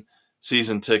delivering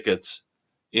season tickets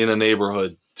in a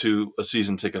neighborhood to a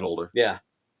season ticket holder. Yeah.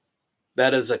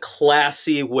 That is a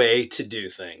classy way to do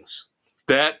things.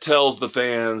 That tells the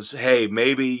fans, hey,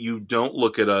 maybe you don't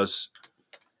look at us,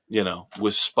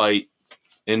 with spite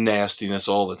and nastiness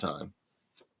all the time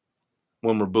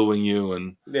when we're booing you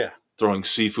and throwing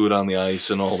seafood on the ice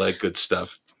and all that good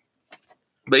stuff.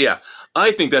 But yeah,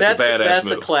 I think that's a badass move.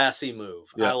 That's a classy move.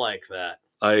 Yeah. I like that.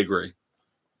 I agree.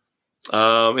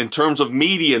 In terms of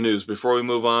media news, before we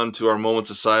move on to our moments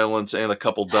of silence and a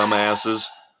couple dumbasses,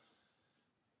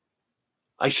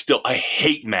 I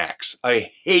hate Max. I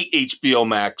hate HBO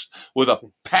Max with a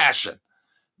passion.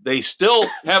 They still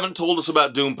haven't told us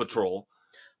about Doom Patrol.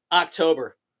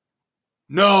 October.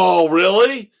 No,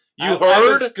 really? You heard?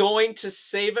 I was going to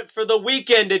save it for the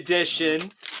weekend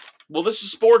edition. Well, this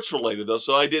is sports related, though,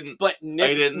 so I didn't know. But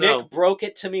Nick broke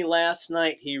it to me last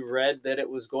night. He read that it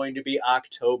was going to be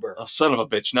October. Oh, son of a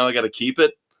bitch. Now I got to keep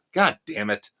it? God damn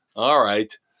it. All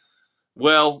right.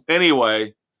 Well,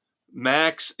 anyway,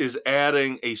 Max is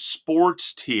adding a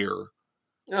sports tier.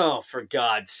 Oh, for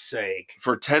God's sake.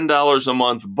 For $10 a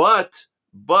month.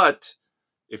 But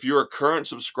if you're a current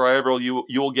subscriber, you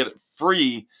will get it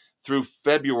free through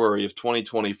February of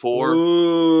 2024.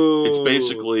 Ooh. It's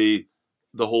basically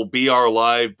the whole BR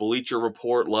Live, Bleacher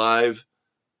Report Live.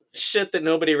 Shit that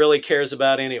nobody really cares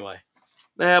about anyway.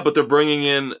 Yeah, but they're bringing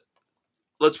in,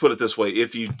 let's put it this way,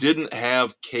 if you didn't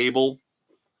have cable,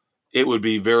 it would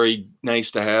be very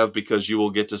nice to have because you will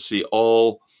get to see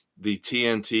all the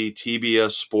TNT,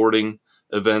 TBS sporting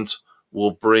events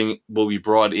will be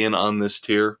brought in on this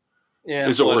tier. Yeah,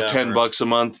 is it worth $10 a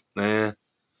month?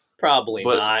 Probably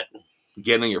not.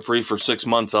 Getting it free for 6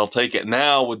 months, I'll take it.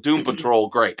 Now with Doom Patrol,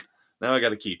 great. Now I got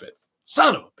to keep it.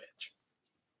 Son of a bitch.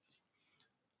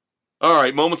 All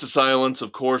right, moments of silence.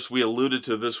 Of course, we alluded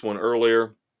to this one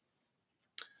earlier.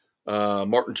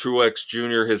 Martin Truex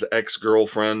Jr., his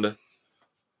ex-girlfriend,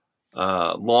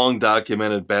 long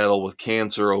documented battle with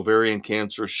cancer, ovarian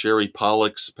cancer. Sherry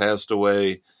Pollux passed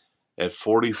away at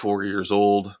 44 years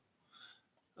old.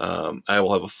 I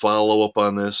will have a follow-up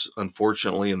on this,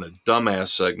 unfortunately, in the dumbass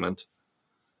segment.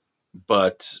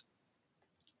 But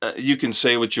you can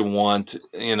say what you want.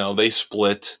 They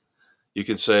split. You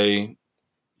can say,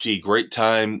 gee, great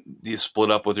time. You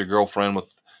split up with your girlfriend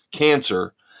with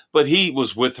cancer. But he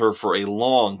was with her for a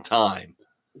long time.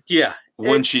 Yeah.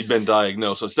 When she'd been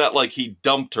diagnosed. So it's not like he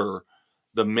dumped her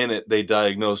the minute they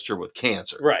diagnosed her with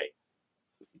cancer. Right.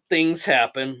 Things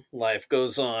happen. Life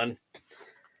goes on.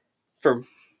 For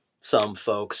some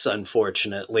folks,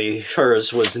 unfortunately,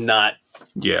 hers was not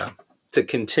to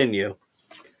continue.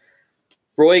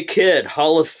 Roy Kidd,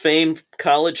 Hall of Fame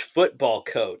college football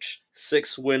coach,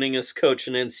 6th winningest coach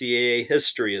in NCAA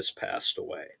history, has passed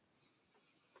away.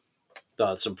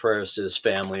 Thoughts and prayers to his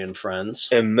family and friends.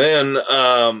 And then,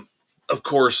 of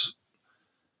course,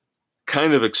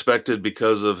 kind of expected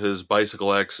because of his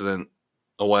bicycle accident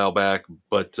a while back,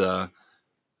 but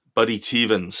Buddy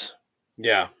Tevens.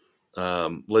 Yeah.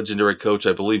 Legendary coach,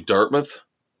 I believe, Dartmouth.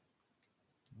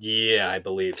 Yeah, I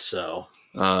believe so.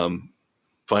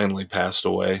 Finally passed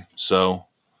away. So,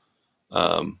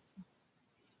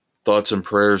 thoughts and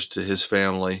prayers to his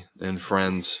family and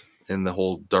friends and the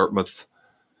whole Dartmouth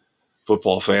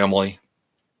football family.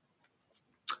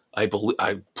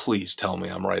 Please tell me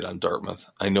I'm right on Dartmouth.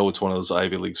 I know it's one of those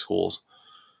Ivy League schools.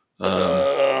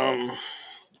 Yeah.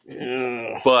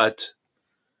 But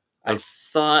I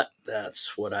thought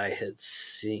that's what I had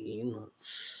seen.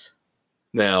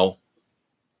 Now,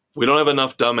 we don't have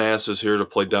enough dumbasses here to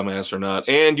play dumbass or not,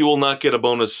 and you will not get a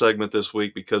bonus segment this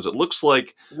week because it looks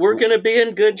like we're going to be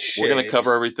in good shape. We're going to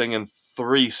cover everything in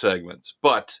 3 segments,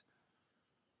 but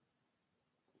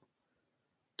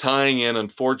tying in,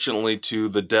 unfortunately, to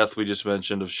the death we just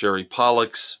mentioned of Sherry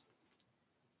Pollux,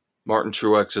 Martin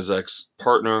Truex's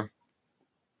ex-partner.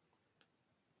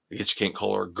 I guess you can't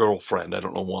call her a girlfriend. I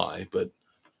don't know why, but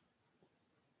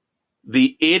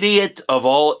the idiot of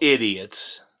all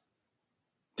idiots,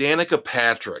 Danica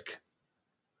Patrick,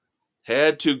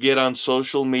 had to get on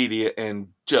social media and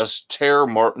just tear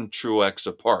Martin Truex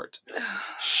apart.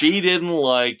 She didn't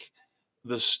like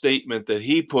the statement that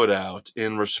he put out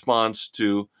in response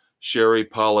to Sherry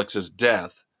Pollux's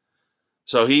death.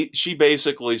 So she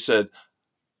basically said,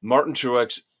 Martin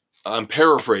Truex, I'm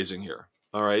paraphrasing here.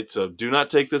 All right, so do not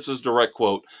take this as direct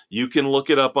quote. You can look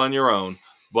it up on your own,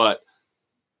 but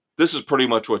this is pretty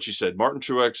much what she said. Martin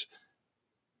Truex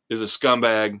is a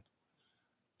scumbag,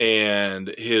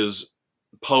 and his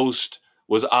post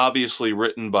was obviously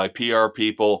written by PR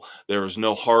people. There is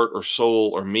no heart or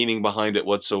soul or meaning behind it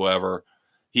whatsoever.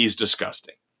 He's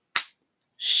disgusting.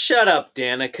 Shut up,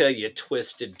 Danica, you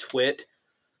twisted twit.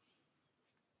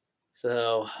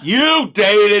 So you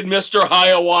dated Mr.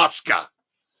 Ayahuasca.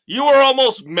 You were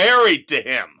almost married to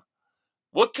him.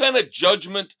 What kind of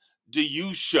judgment do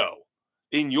you show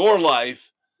in your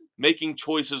life making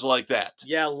choices like that?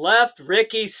 You left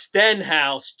Ricky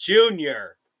Stenhouse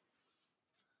Jr.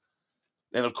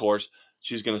 And of course,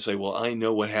 she's going to say, well, I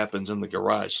know what happens in the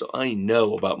garage, so I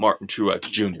know about Martin Truex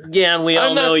Jr. Yeah, and we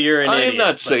all know you're an idiot. I am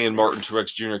not saying Martin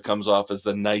Truex Jr. comes off as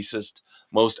the nicest,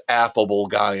 most affable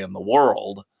guy in the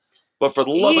world. But for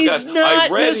the love of God, he's not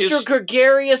Mr.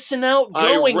 Gregarious and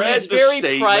outgoing. He's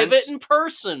very private and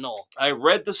personal. I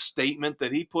read the statement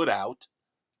that he put out,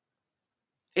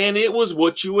 and it was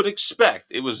what you would expect.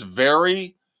 It was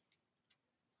very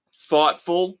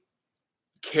thoughtful,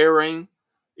 caring.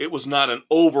 It was not an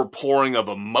overpouring of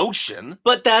emotion.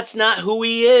 But that's not who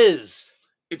he is.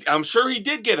 I'm sure he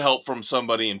did get help from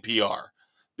somebody in PR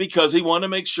because he wanted to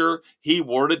make sure he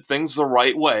worded things the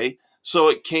right way so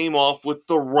it came off with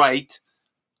the right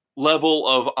level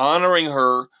of honoring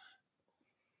her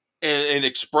and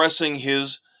expressing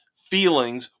his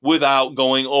feelings without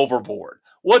going overboard.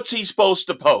 What's he supposed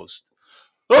to post?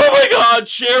 Oh my God,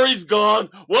 Sherry's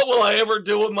gone. What will I ever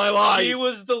do with my life? He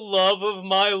was the love of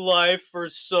my life for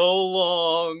so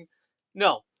long.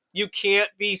 No, you can't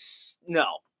be... No.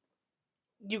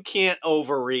 You can't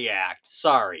overreact.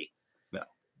 Sorry. No.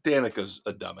 Danica's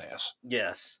a dumbass.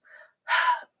 Yes.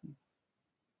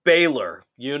 Baylor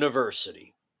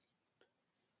University.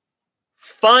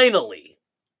 Finally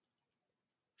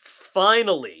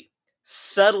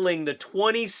settling the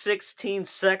 2016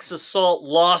 sex assault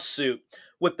lawsuit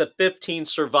with the 15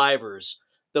 survivors,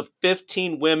 the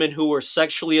 15 women who were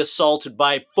sexually assaulted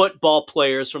by football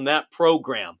players from that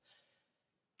program.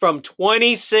 From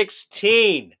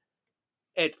 2016,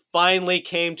 it finally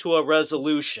came to a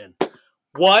resolution.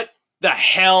 What the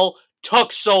hell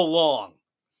took so long?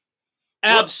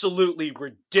 Absolutely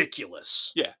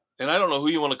ridiculous. Yeah. and I don't know who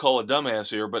you want to call a dumbass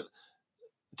here, but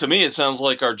to me it sounds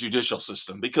like our judicial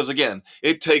system, because again,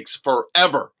 it takes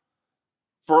forever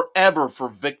for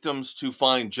victims to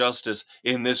find justice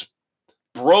in this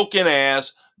broken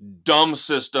ass dumb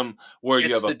system where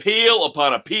you have appeal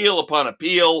upon appeal upon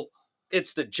appeal.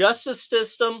 It's the justice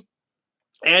system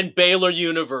and Baylor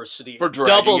University for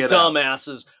dragging it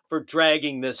dumbasses for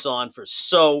dragging this on for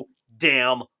so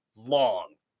damn long.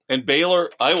 And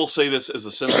Baylor, I will say this as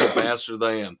a cynical bastard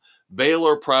I am,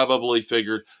 Baylor probably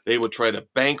figured they would try to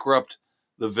bankrupt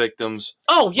the victims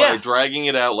by dragging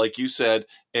it out, like you said,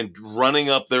 and running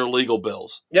up their legal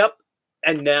bills. Yep.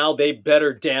 And now they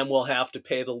better damn well have to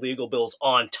pay the legal bills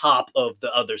on top of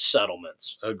the other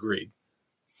settlements. Agreed.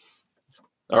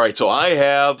 All right, so I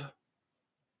have,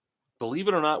 believe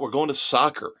it or not, we're going to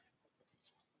soccer.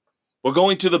 We're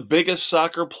going to the biggest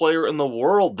soccer player in the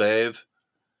world, Dave.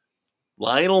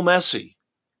 Lionel Messi.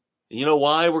 You know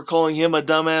why we're calling him a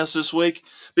dumbass this week?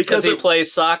 Because he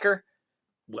plays soccer?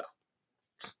 Well,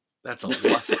 that's a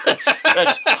lot.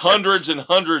 That's hundreds and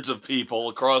hundreds of people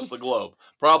across the globe.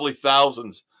 Probably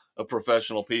thousands of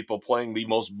professional people playing the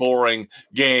most boring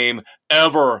game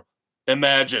ever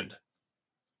imagined.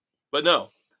 But no.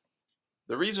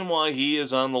 The reason why he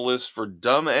is on the list for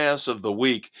dumbass of the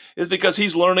week is because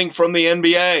he's learning from the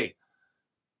NBA.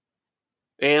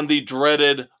 And the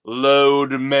dreaded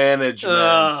load management.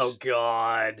 Oh,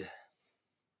 God.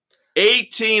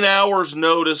 18 hours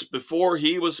notice before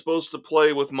he was supposed to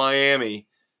play with Miami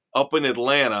up in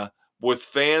Atlanta, with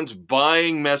fans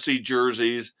buying Messi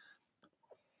jerseys,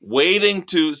 waiting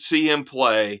to see him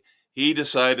play. He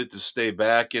decided to stay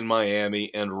back in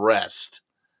Miami and rest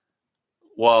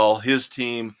while his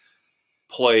team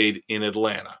played in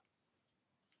Atlanta.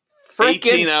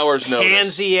 Frickin' 18 hours notice.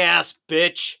 Pansy ass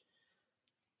bitch.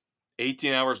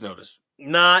 18 hours notice.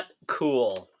 Not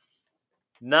cool.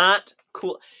 Not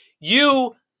cool.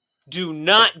 You do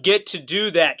not get to do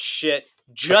that shit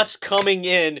just coming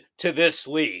in to this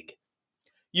league.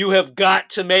 You have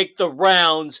got to make the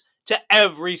rounds to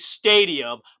every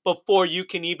stadium before you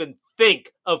can even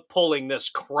think of pulling this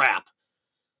crap.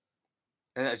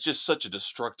 And it's just such a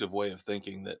destructive way of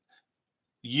thinking that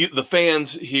the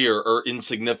fans here are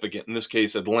insignificant. In this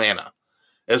case, Atlanta.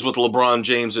 As with LeBron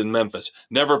James in Memphis,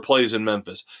 never plays in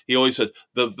Memphis. He always says,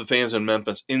 the fans in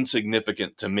Memphis,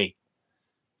 insignificant to me.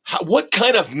 What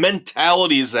kind of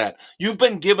mentality is that? You've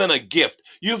been given a gift.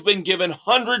 You've been given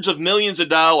hundreds of millions of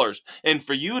dollars. And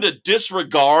for you to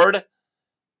disregard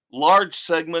large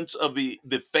segments of the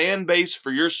fan base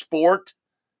for your sport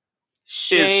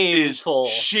is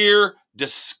sheer,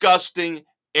 disgusting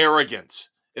arrogance.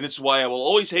 And it's why I will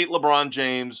always hate LeBron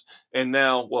James. And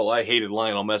now, well, I hated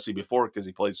Lionel Messi before because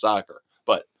he plays soccer.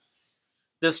 But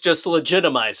this just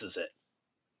legitimizes it.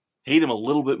 Hate him a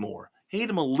little bit more. Hate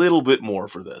him a little bit more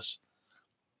for this.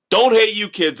 Don't hate you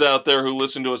kids out there who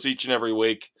listen to us each and every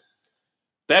week.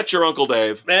 That's your Uncle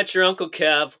Dave. That's your Uncle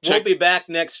Kev. We'll be back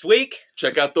next week.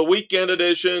 Check out the weekend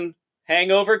edition.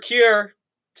 Hangover Cure.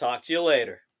 Talk to you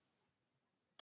later.